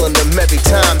 killing them every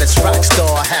time. That's rock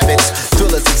star habits.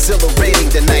 Thrillers exhilarating,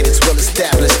 the night is well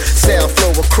established. Sound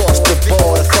flow across the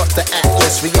board, across the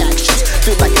atlas. Reactions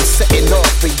feel like I'm setting off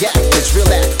reactors. Real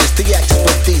actors, the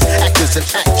experts, these actors and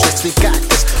actresses. We got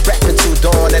this, rapping till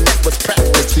dawn, and that was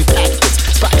practice. We practice,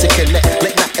 spot to connect,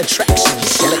 late night attractions.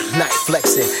 Late night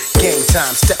flexing, game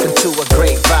time, step into a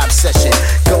great vibe session.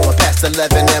 Going past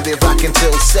 11 and we rocking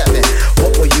till 7.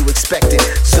 What were you expecting?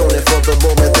 Zoning for the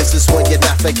moment, this is when you're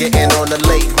not forgetting on a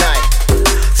late night.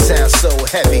 Sound so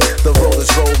heavy, the rollers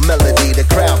roll melody, the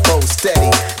crowd goes steady.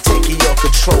 Taking your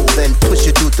control, then push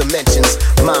you through dimensions.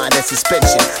 Mind and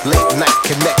suspension, late night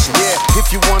connection. Yeah, if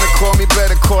you wanna call me,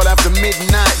 better call after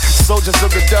midnight. Soldiers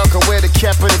of the dark are wear the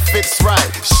cap and it fits right.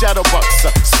 Shadow boxer,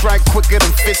 strike quicker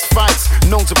than fist fights.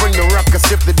 Known to bring the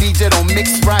ruckus if the DJ don't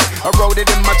mix right. I wrote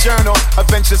it in my journal,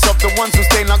 adventures of the ones who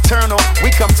stay nocturnal. We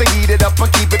come to heat it up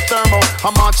and keep it thermal.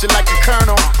 I'm marching like a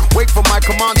colonel, wait for my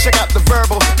command, check out the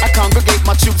verbal. I congregate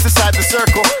my troops inside the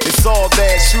circle. It's all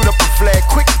there, shoot up a flare,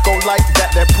 quick go like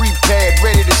that. They're prepared,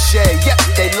 ready to share, yep,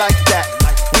 they like that.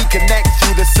 We connect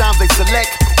through the sounds they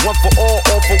select. One for all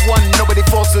for one, nobody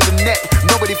falls to the net.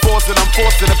 Nobody falls and I'm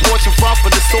forcing a portion far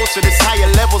from distortion. It's higher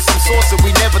levels, some sourcing,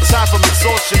 we never time from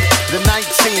exhaustion. The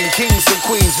 19 kings and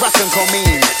queens, rock and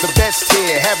coming. The best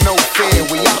here, have no fear,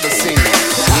 we are the scene.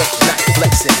 Late night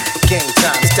flexing, game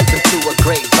time, step into a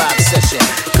great vibe session.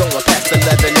 Going past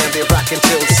 11 and we rocking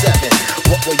till 7.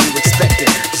 What were you expecting?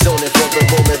 Zoning for the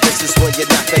moment, this is when you're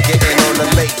not forgetting on a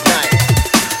late night.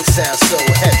 Sound so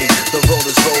heavy, the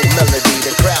rollers roll melody,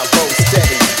 the crowd goes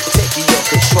steady. Taking your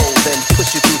control, then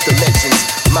push you through dimensions.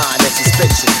 Mind and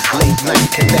suspension, late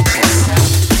night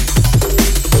connections.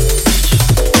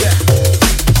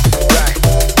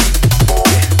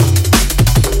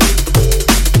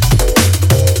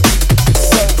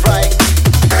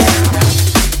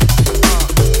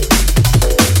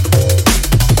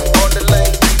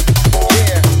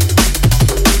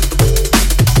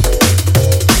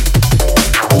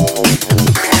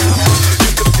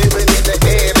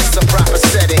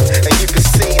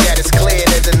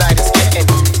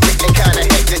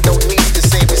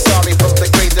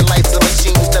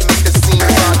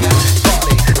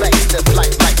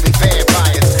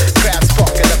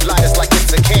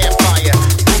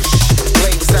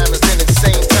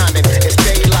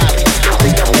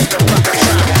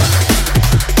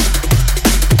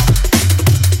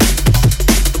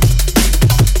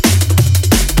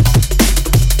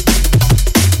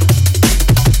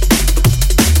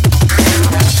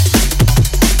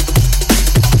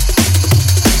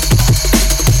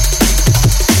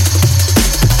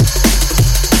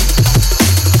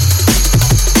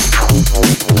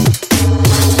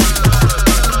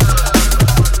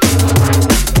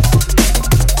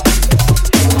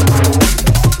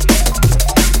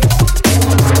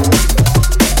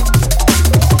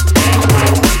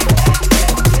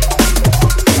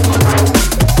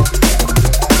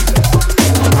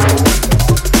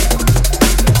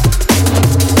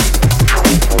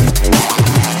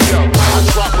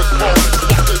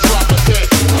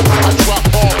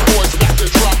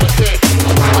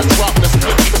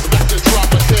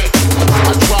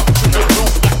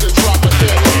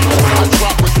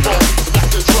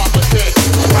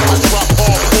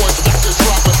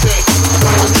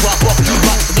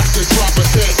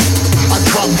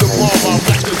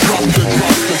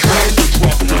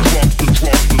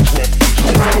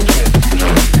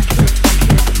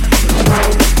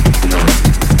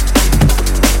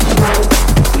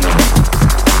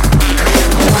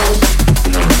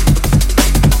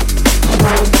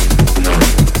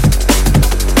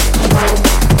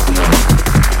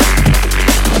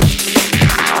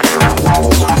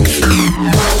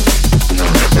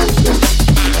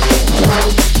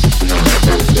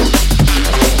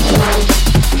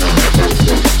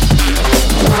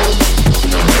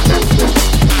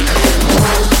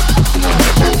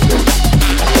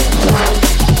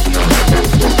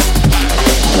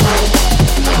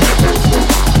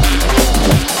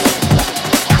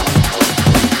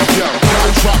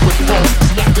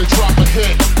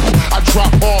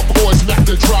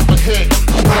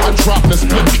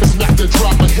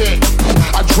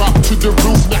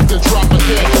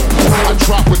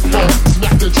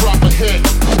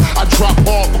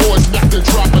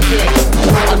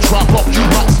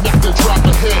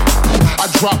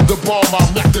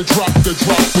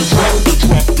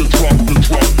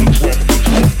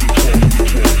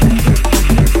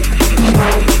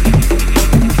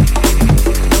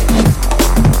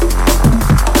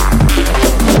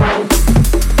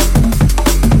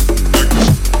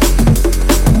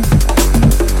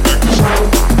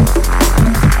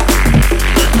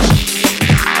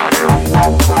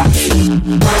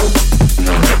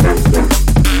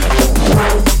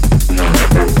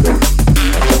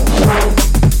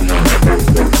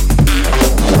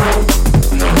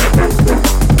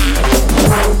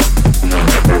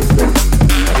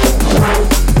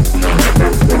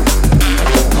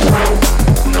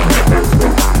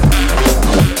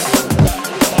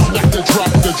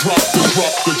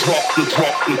 Drop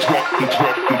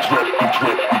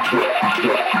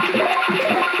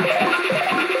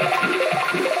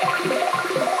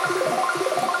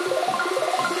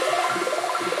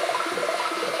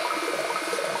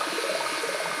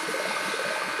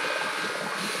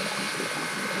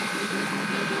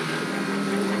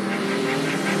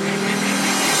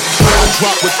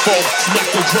with folk, smack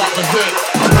the drop and hit.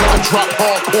 I drop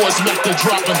hardcore, smack the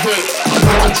drop and hit.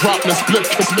 I drop the split,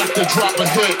 smack the drop and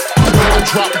hit. I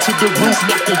drop to the roof,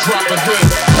 smack the drop and hit.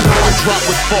 I drop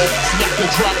with folk, smack the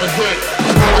drop and hit.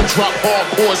 I drop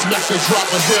hardcore, smack the drop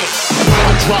and hit.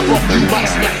 I drop off you mic,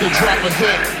 smack the drop and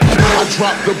hit. I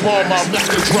drop the bomb, I smack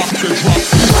the drop, the drop,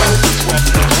 the drop, the drop,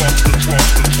 the drop, the drop,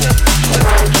 the drop.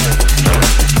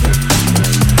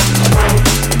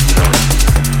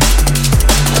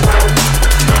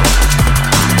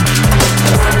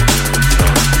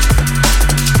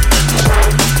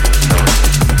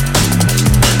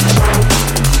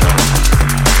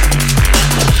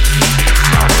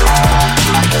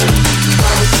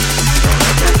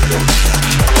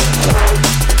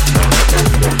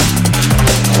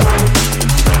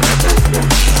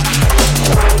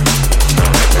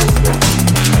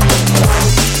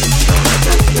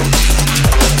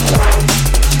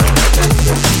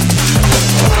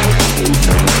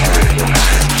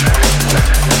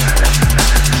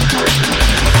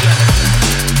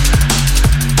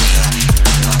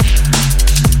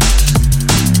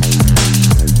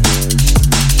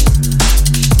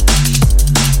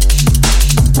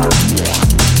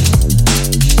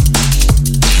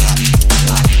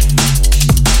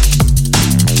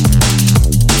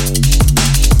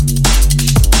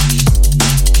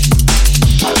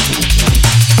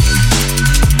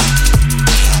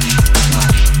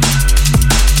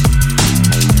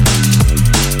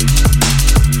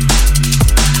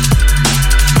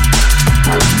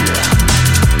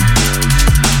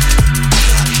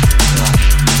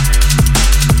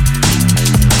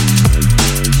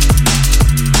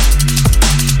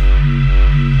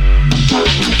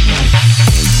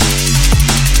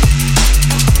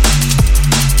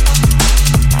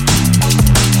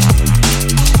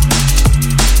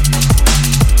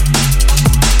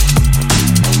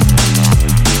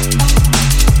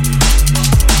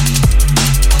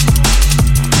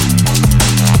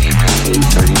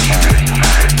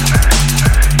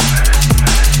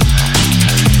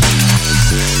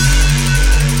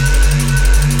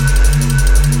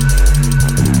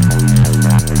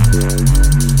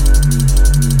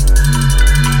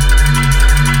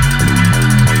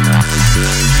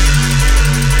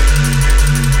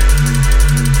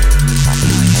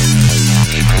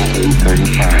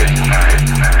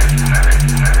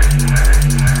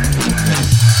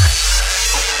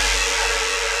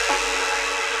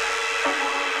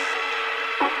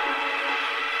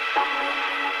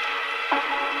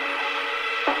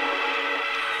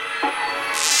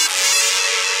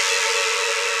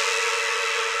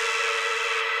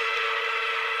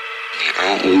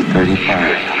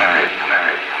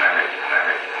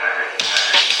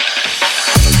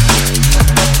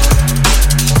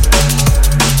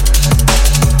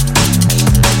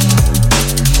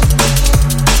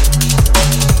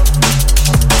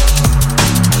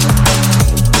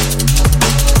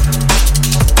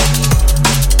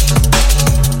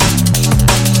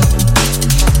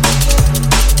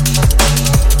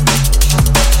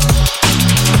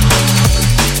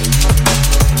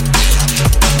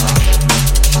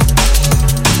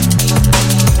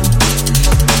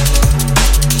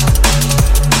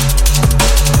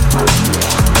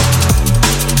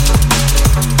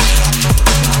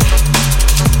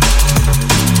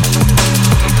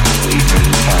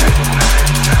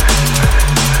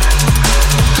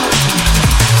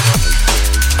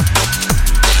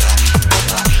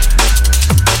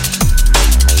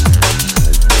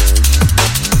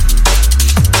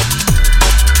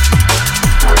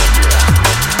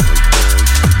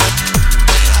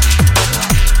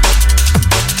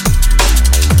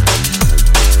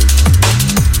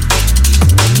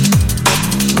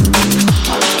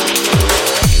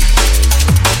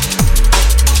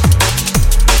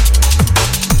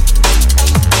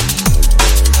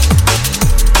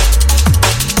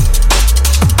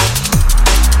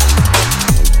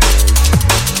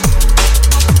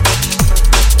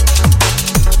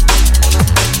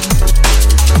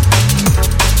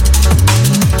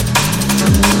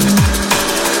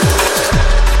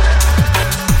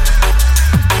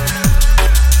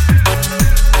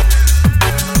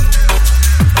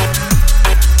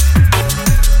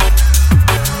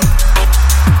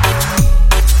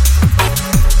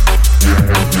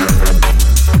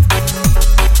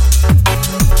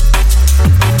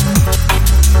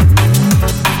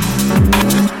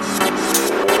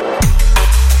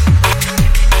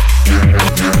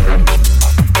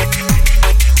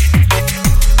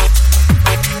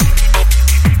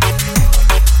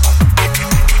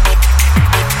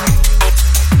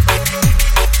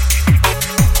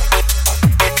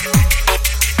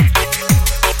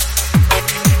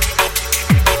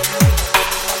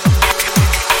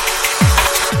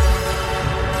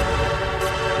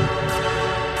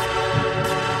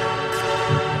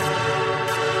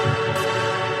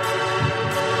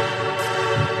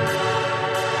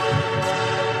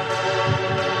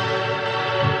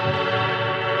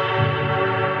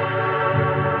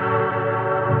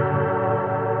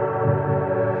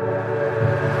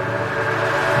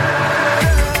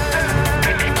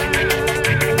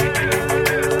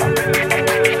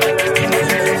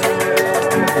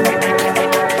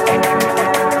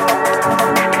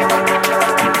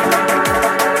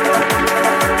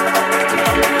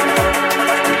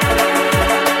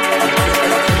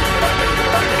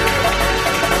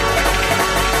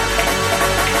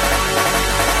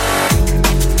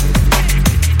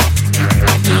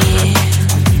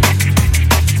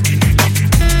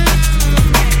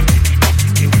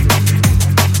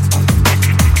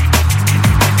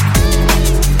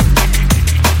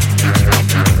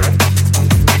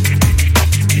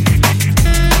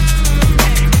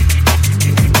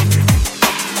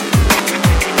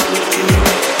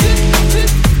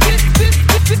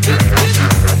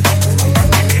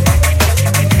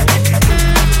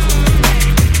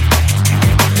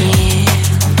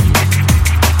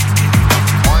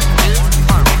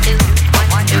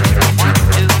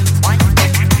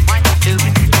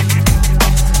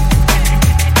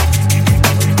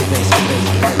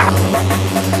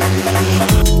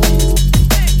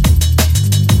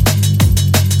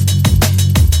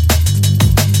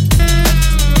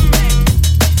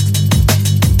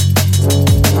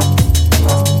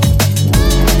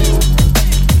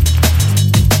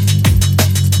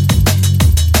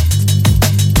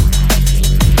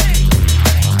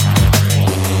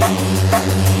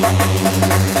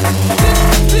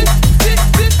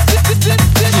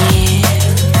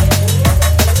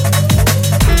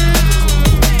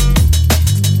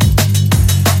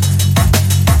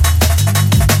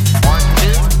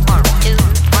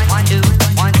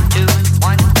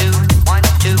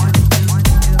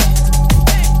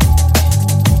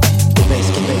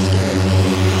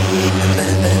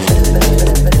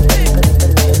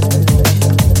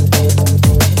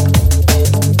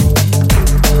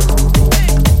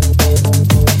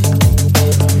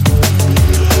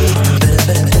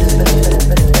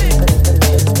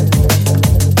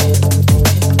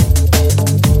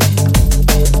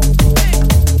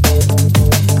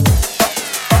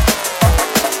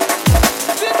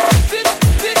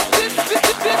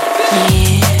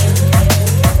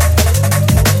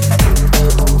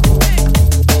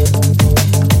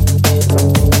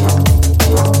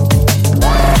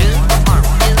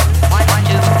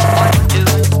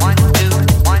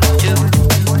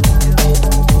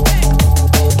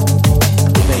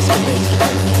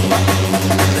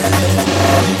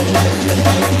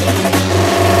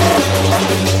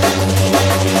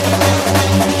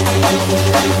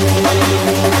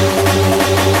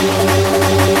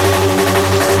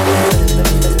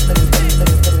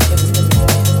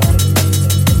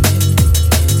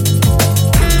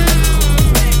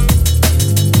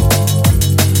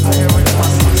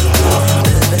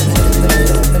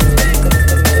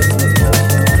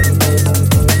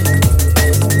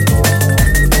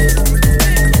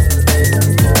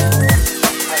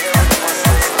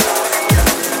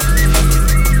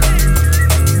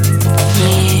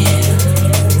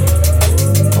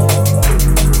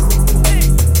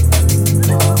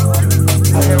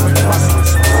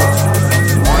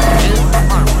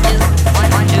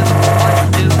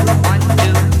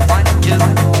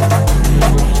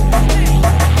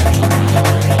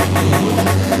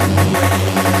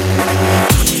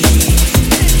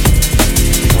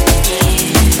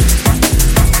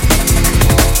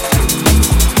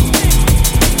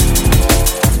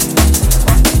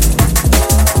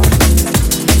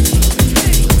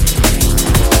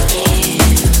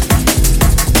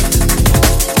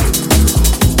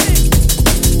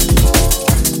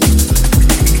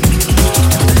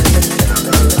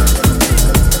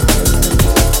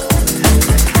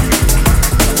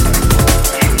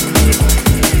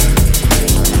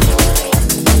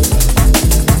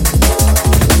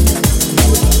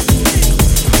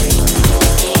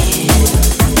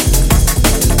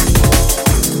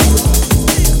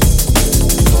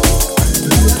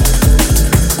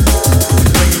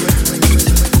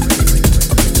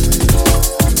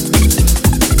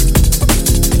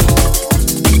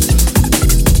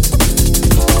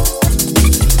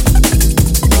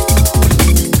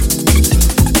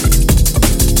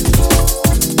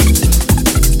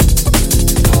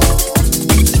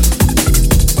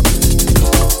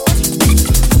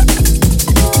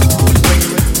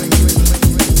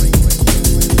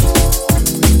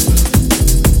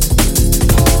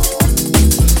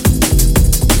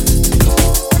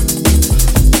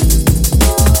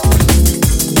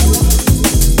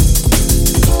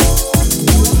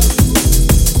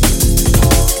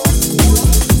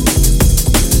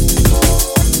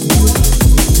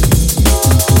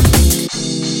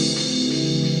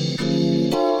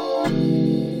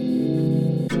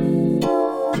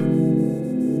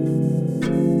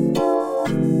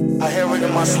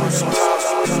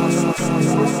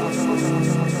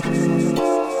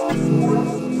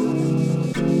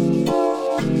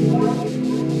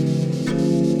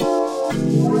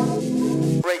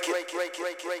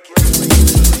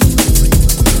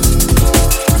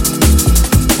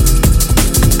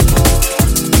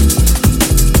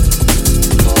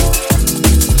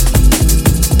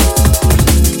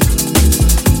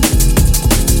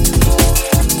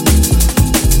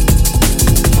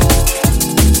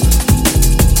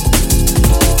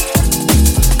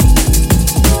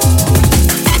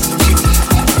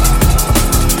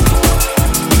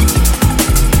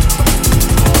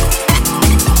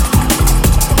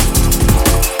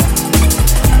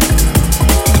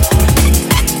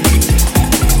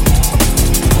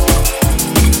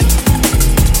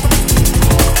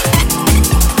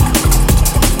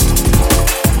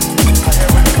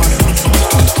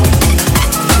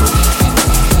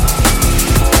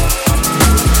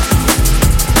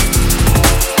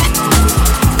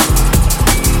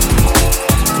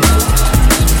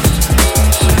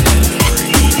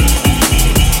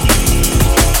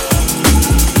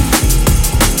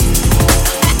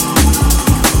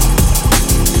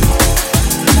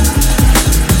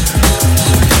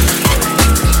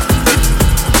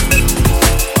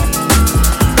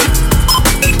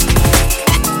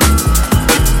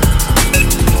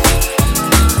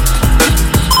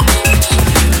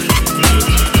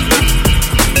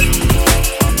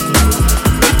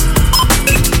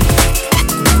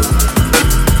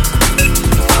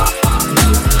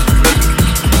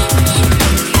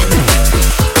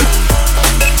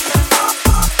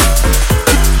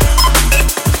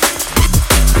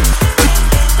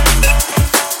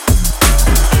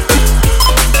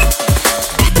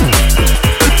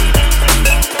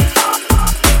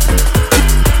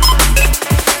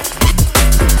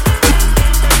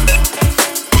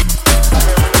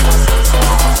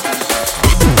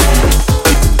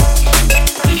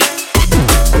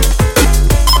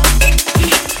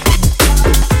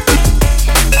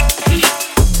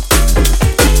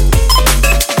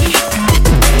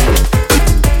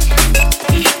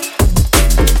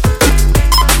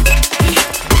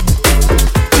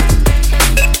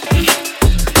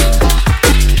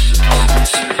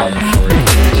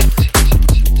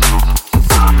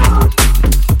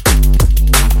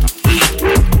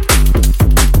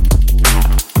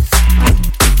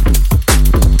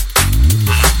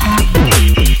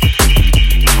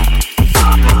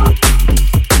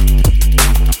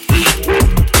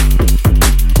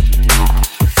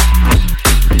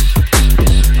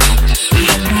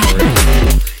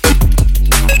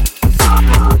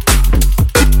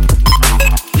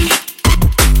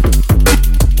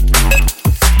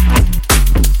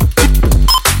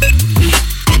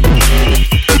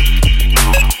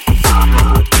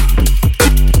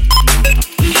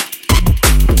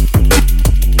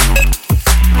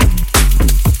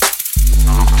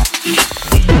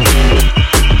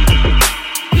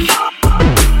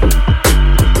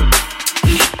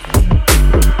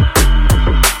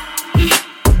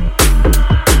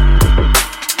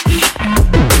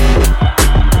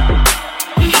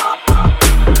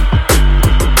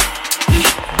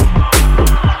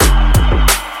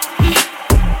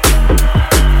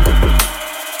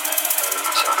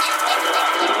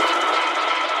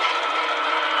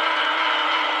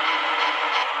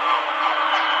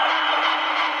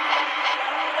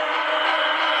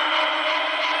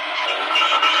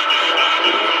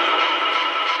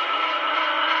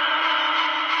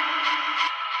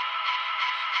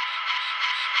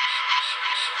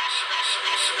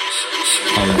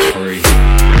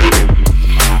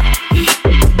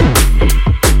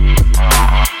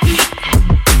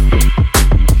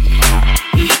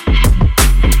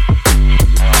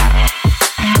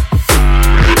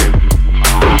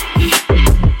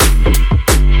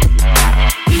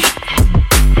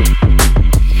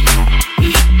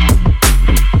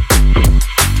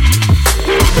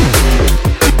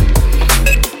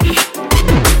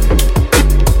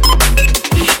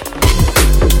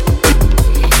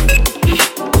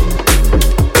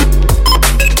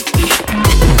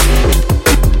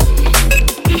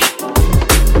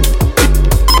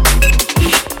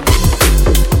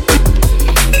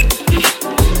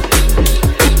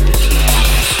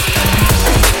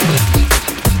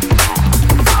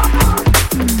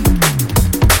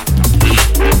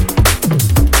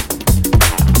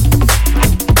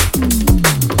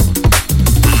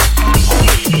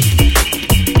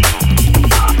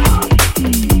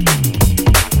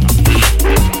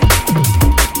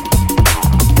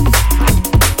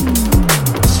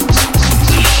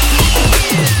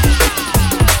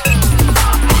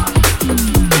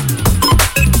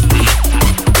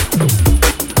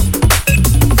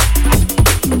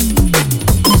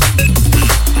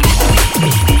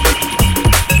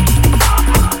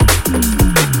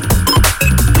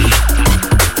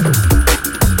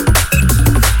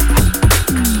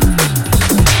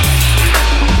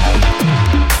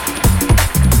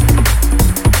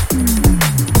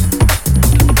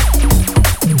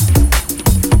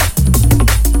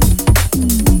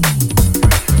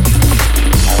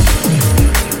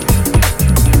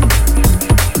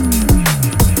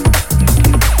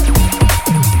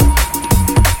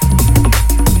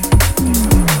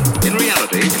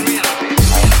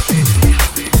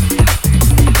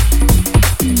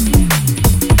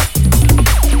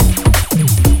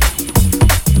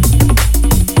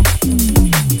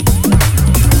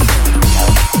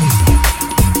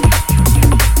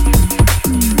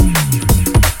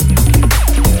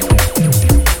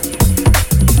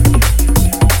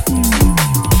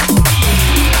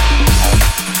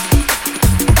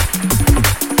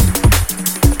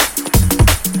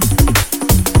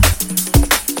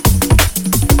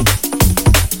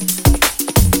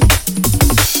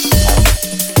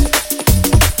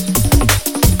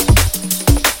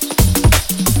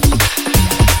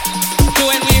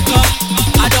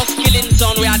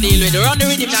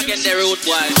 again the road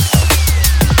boy.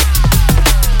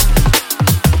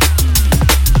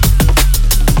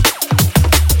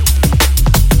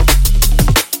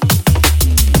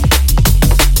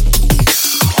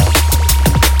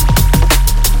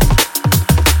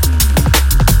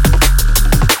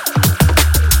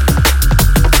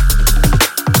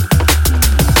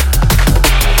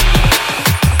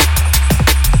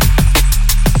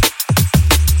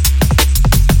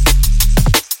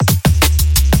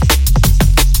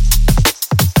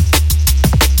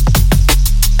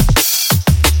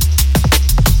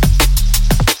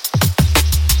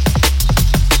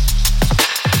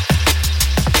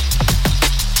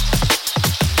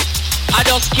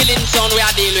 Killing sound we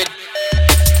are deal with.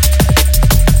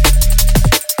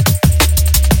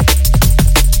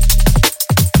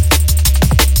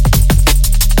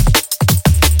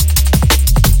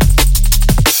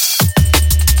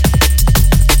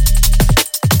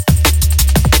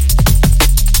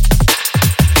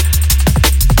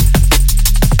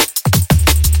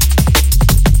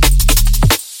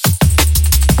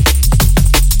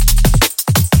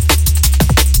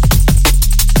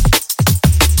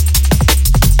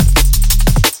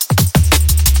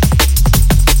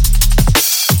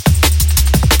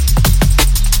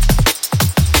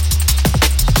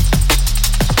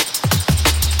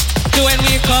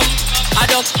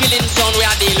 Killing sound we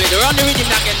are dealing with. Run the rhythm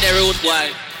again the road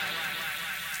boy.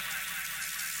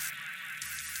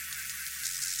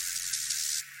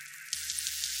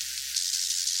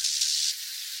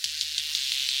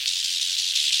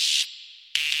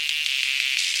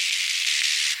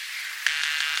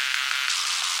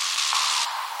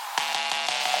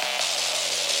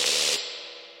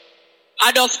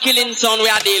 I just killing sound we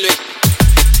are dealing with.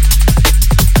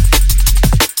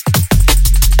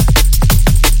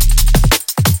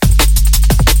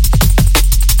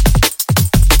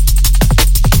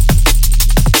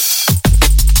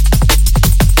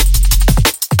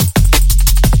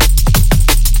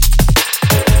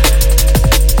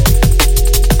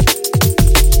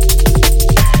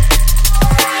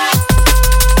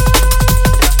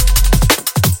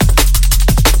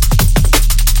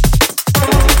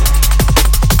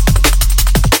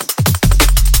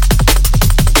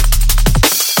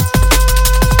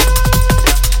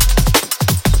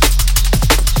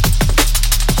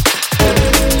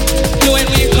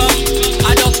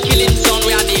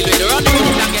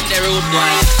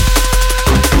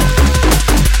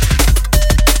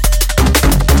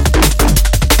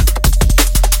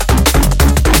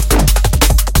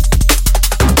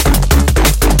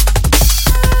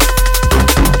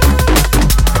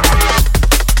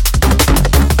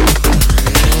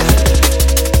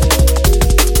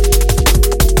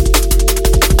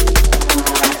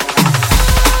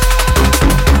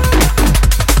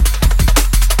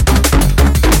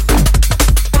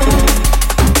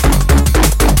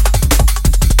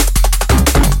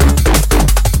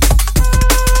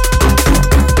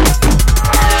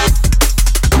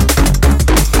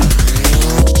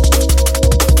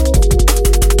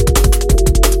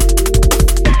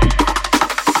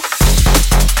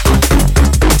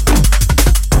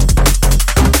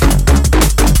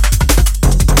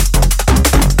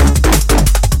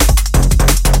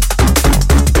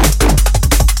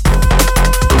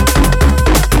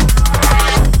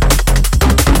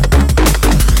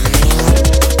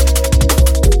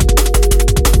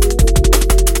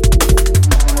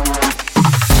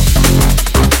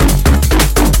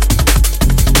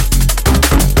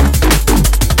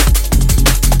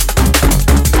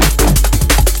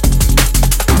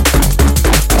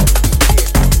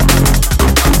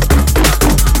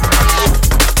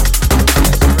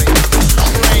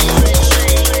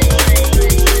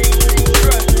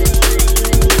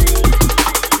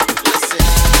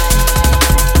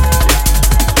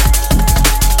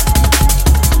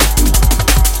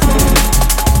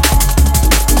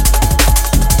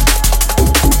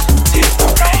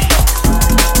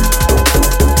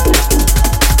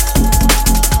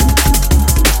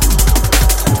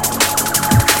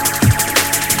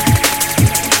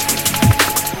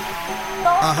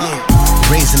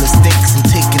 Raising the stakes and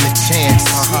taking a chance.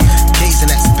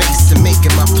 Gazing at space and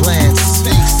making my plans.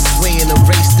 Swaying the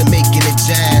race to making it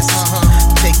jazz.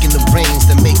 Taking the reins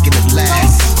to making it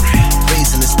last.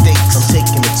 Raising the stakes, I'm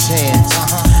taking a chance.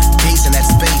 Gazing at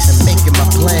space and making my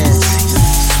plans.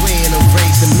 Swaying the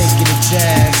race and making it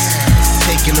jazz.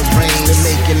 Taking the reins and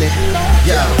making it.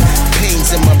 Yo,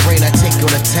 pains in my brain, I take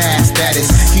on a task that is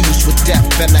huge with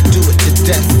depth, and I do it to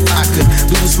death. I could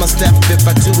lose my step if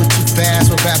I do it too fast,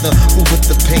 or rather move with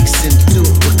the pace and do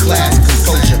it with class.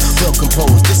 Composure, well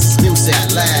composed, this is music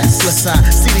at last. Plus I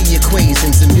see the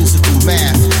equations in musical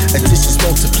math. Additions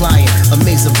multiply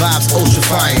vibes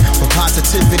ultrafine. When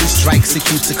positivity strikes, it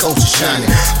keeps the culture shining.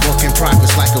 Work in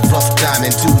progress like a rough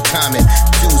diamond. Due timing,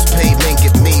 dues paid, men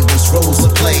get made once roles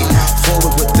are played.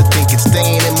 Forward with the thinking,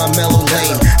 staying in my mellow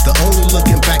lane. The only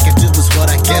looking back I do is what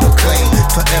I get or claim.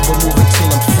 Forever moving till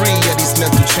I'm free of these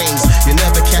mental chains. You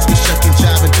never catch me shucking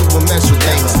job and doing mental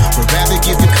things. Would rather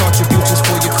give you contributions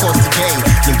for your cost to gain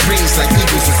than breeze like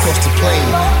eagles across the plain.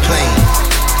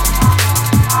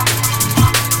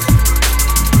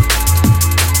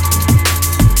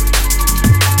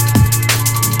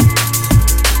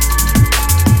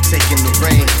 Taking the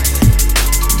rain.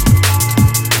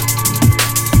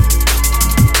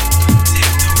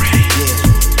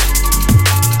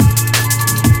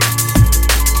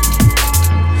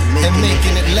 And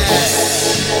making it last.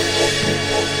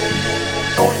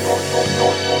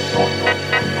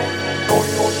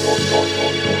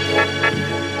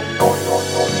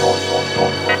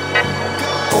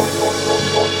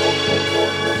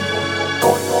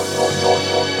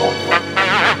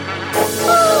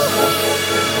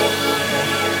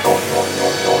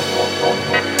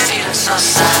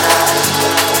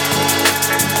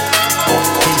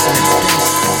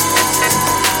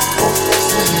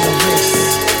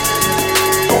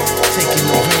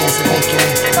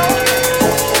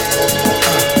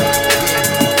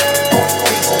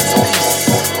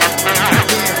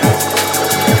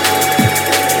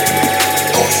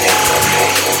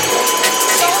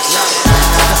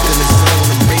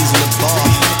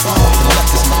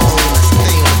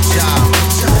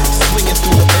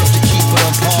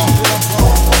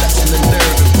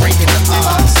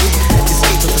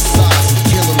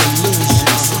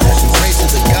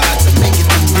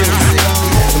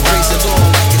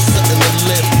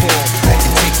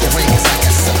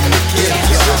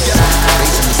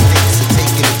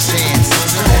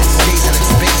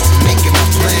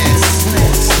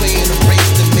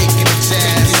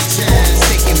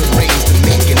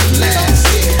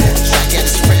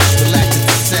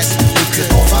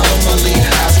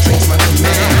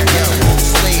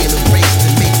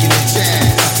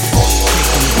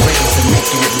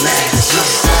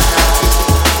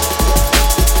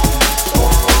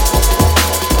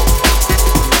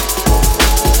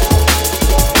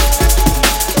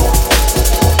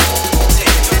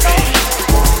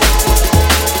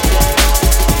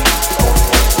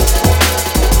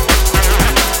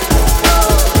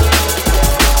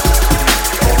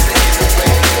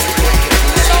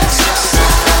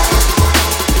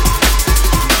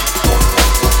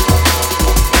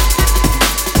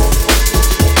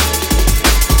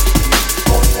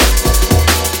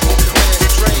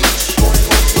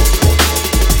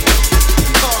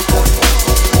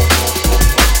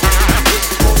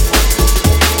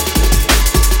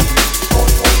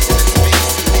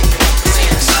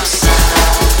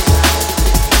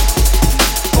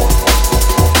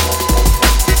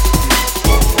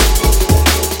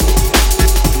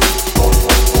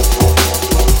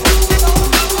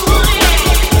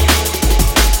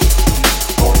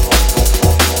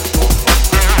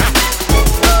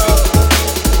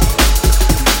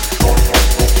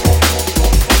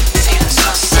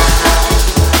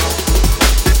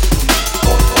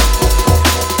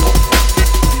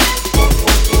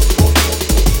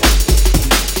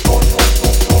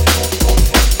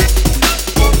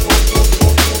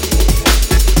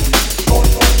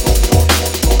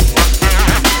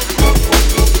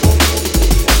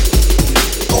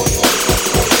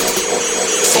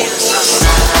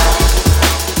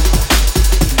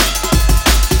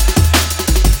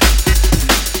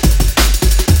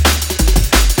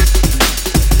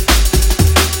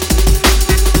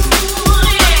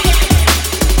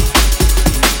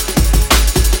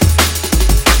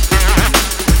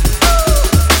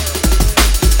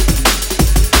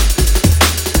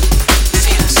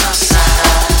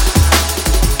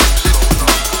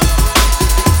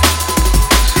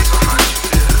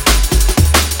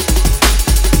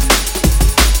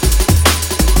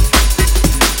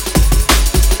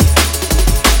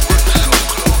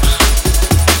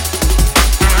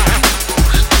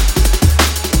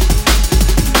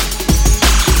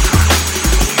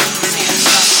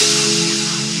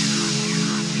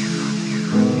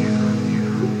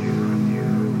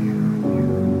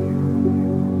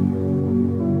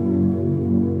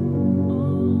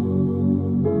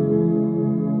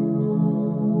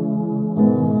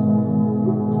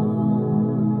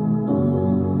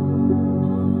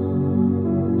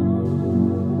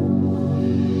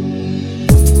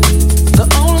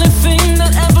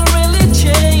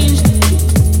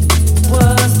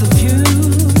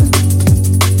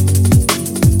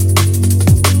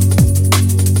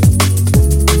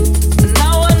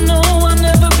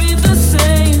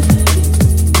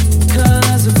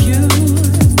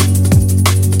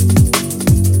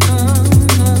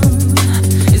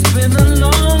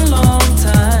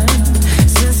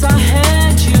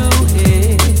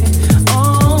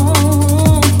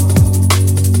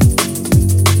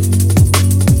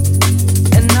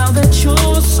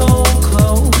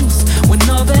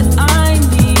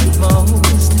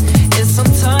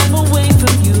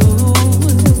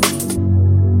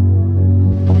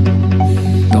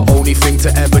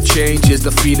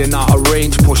 feeling out of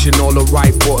range, pushing all the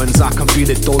right buttons. I can feel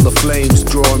it dull the flames,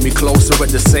 drawing me closer at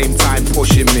the same time,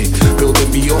 pushing me, building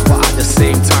me up but at the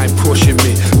same time crushing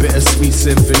me. Bittersweet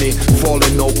symphony,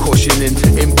 falling no cushioning,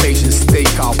 impatient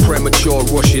stakeout, premature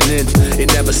rushing in. It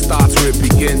never starts where it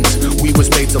begins. We was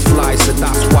made to fly, so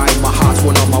that's why my heart's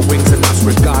one on my wings, and that's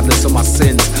regardless of my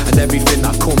sins and everything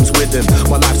that comes with them.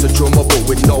 My life's a drummer but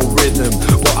with no rhythm,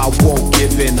 but I won't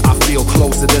give in. I feel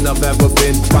closer than I've ever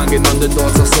been, banging on the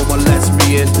doors of someone lets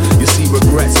me in. You see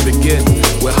regrets begin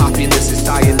where happiness is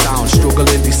dying down,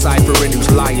 struggling deciphering who's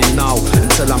lying now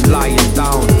until I'm lying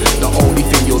down. The only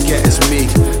thing you'll get is me.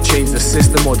 Change the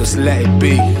system or just let it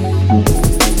be.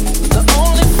 The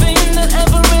only thing that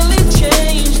ever really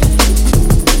changed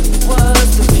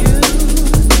was the view.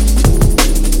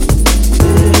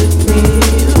 Let me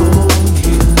hold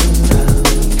you now.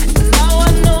 Now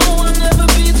I know I'll never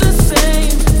be the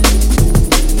same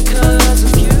 'cause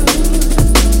of you.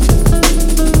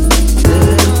 Let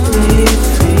me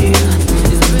feel.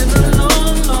 It's been a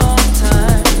long, long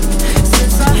time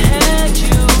since I had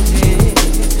you here.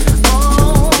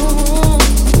 Oh,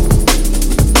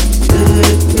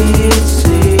 let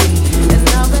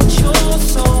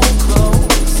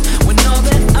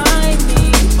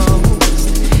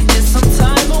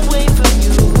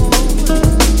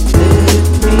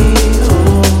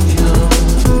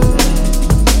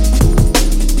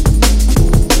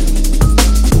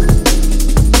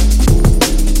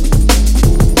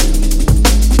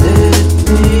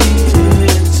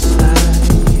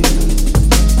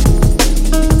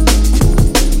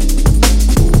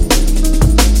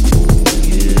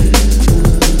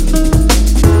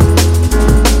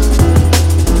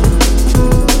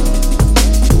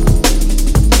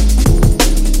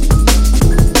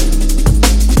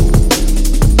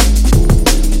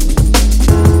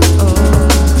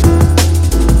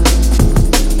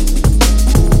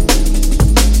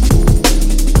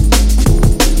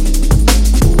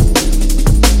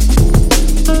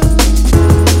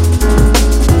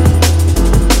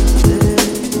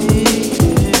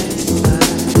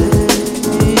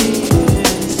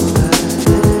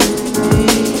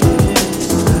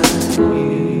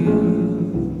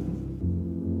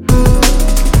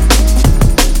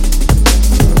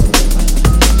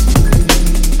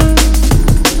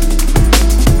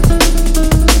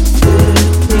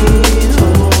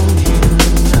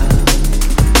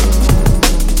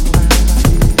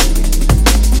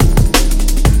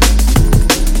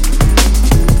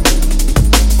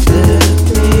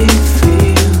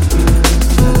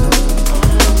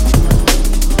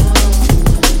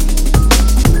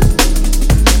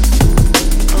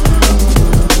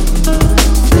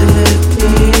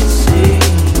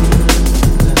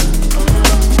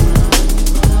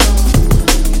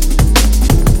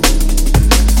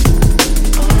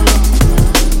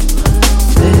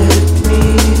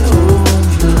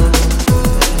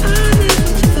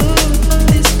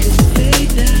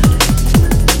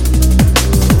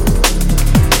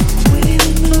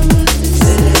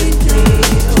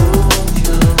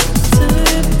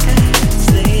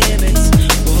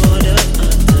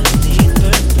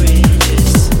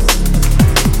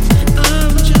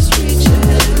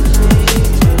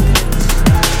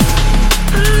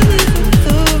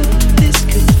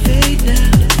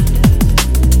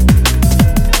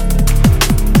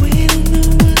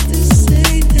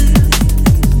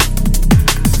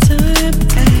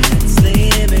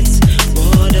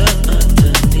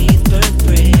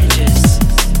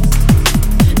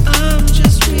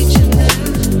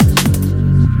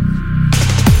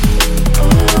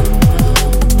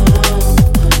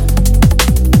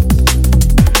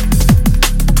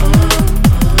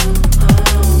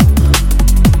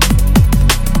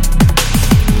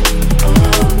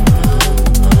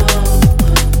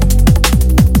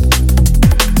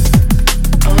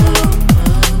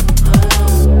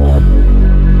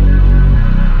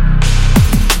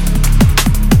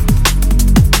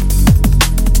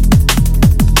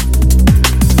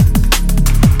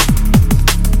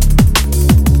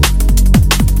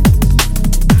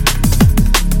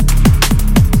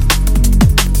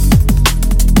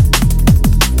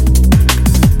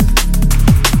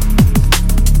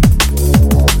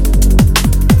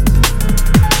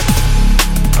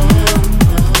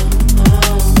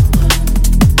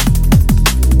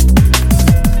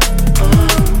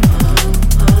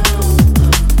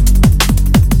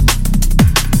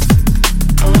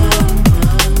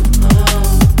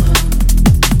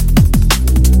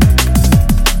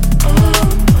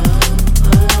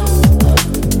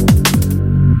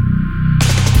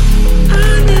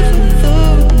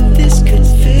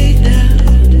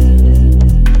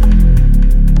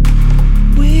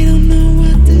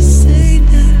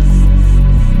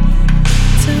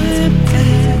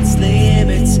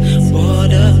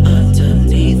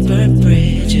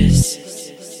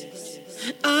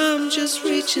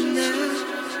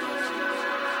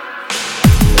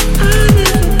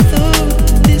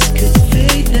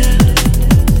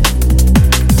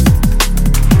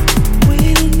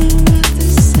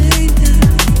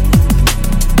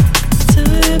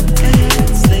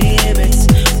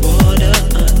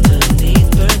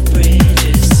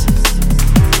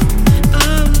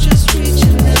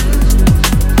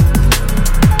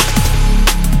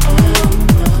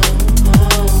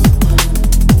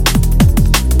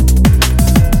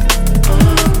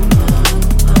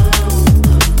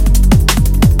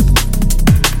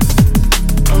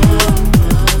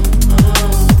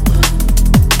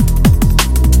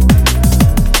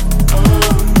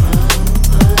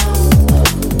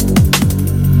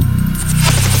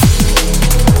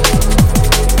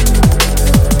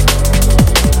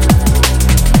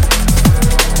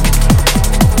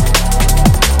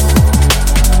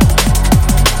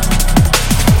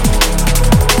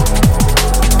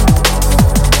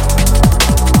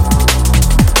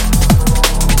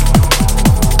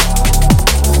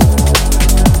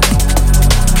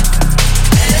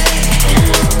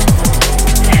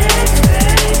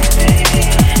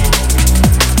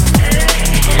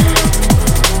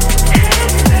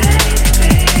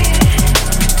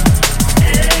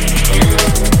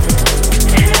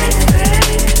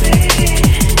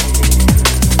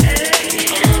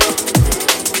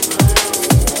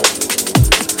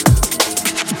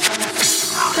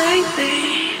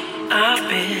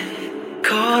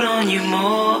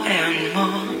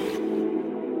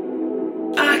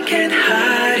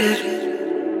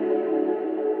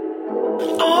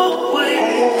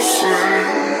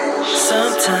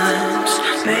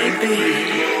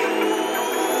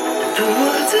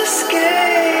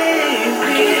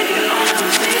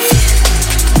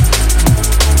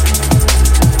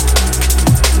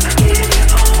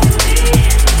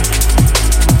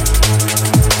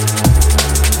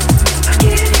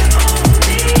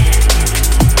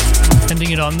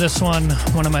Ending it on this one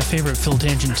of my favorite Phil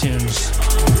Tangent tunes.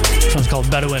 This one's called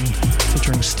Bedouin,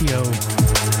 featuring Stio.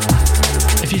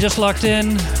 If you just locked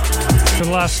in for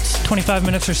the last 25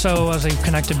 minutes or so as I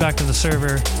connected back to the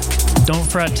server, don't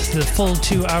fret, the full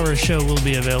 2-hour show will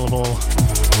be available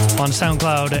on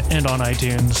SoundCloud and on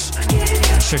iTunes.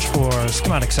 Search for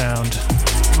Schematic Sound,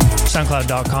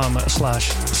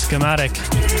 soundcloud.com/schematic.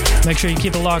 Make sure you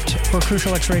keep it locked for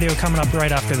Crucial X Radio coming up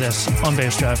right after this on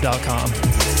bassdrive.com.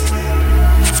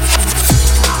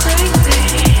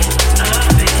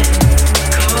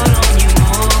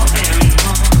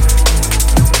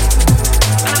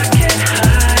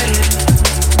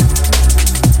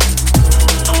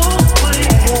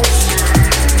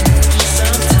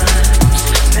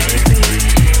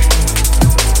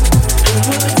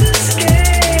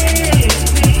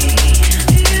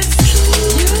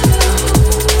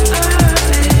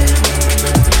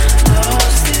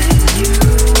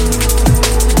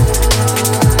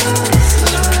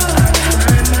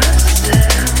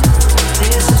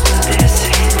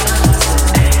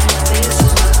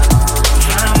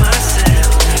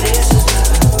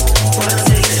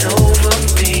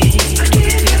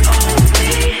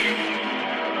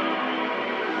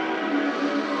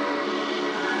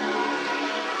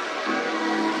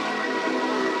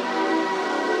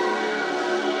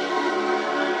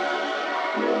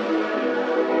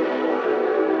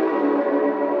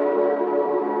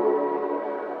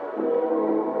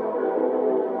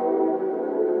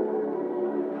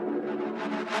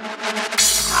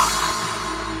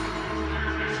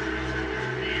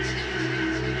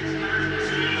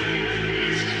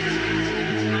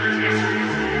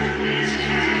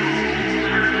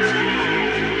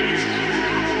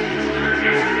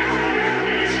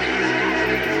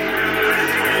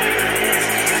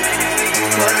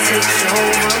 What takes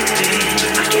over me?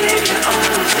 I gave you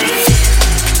all of me.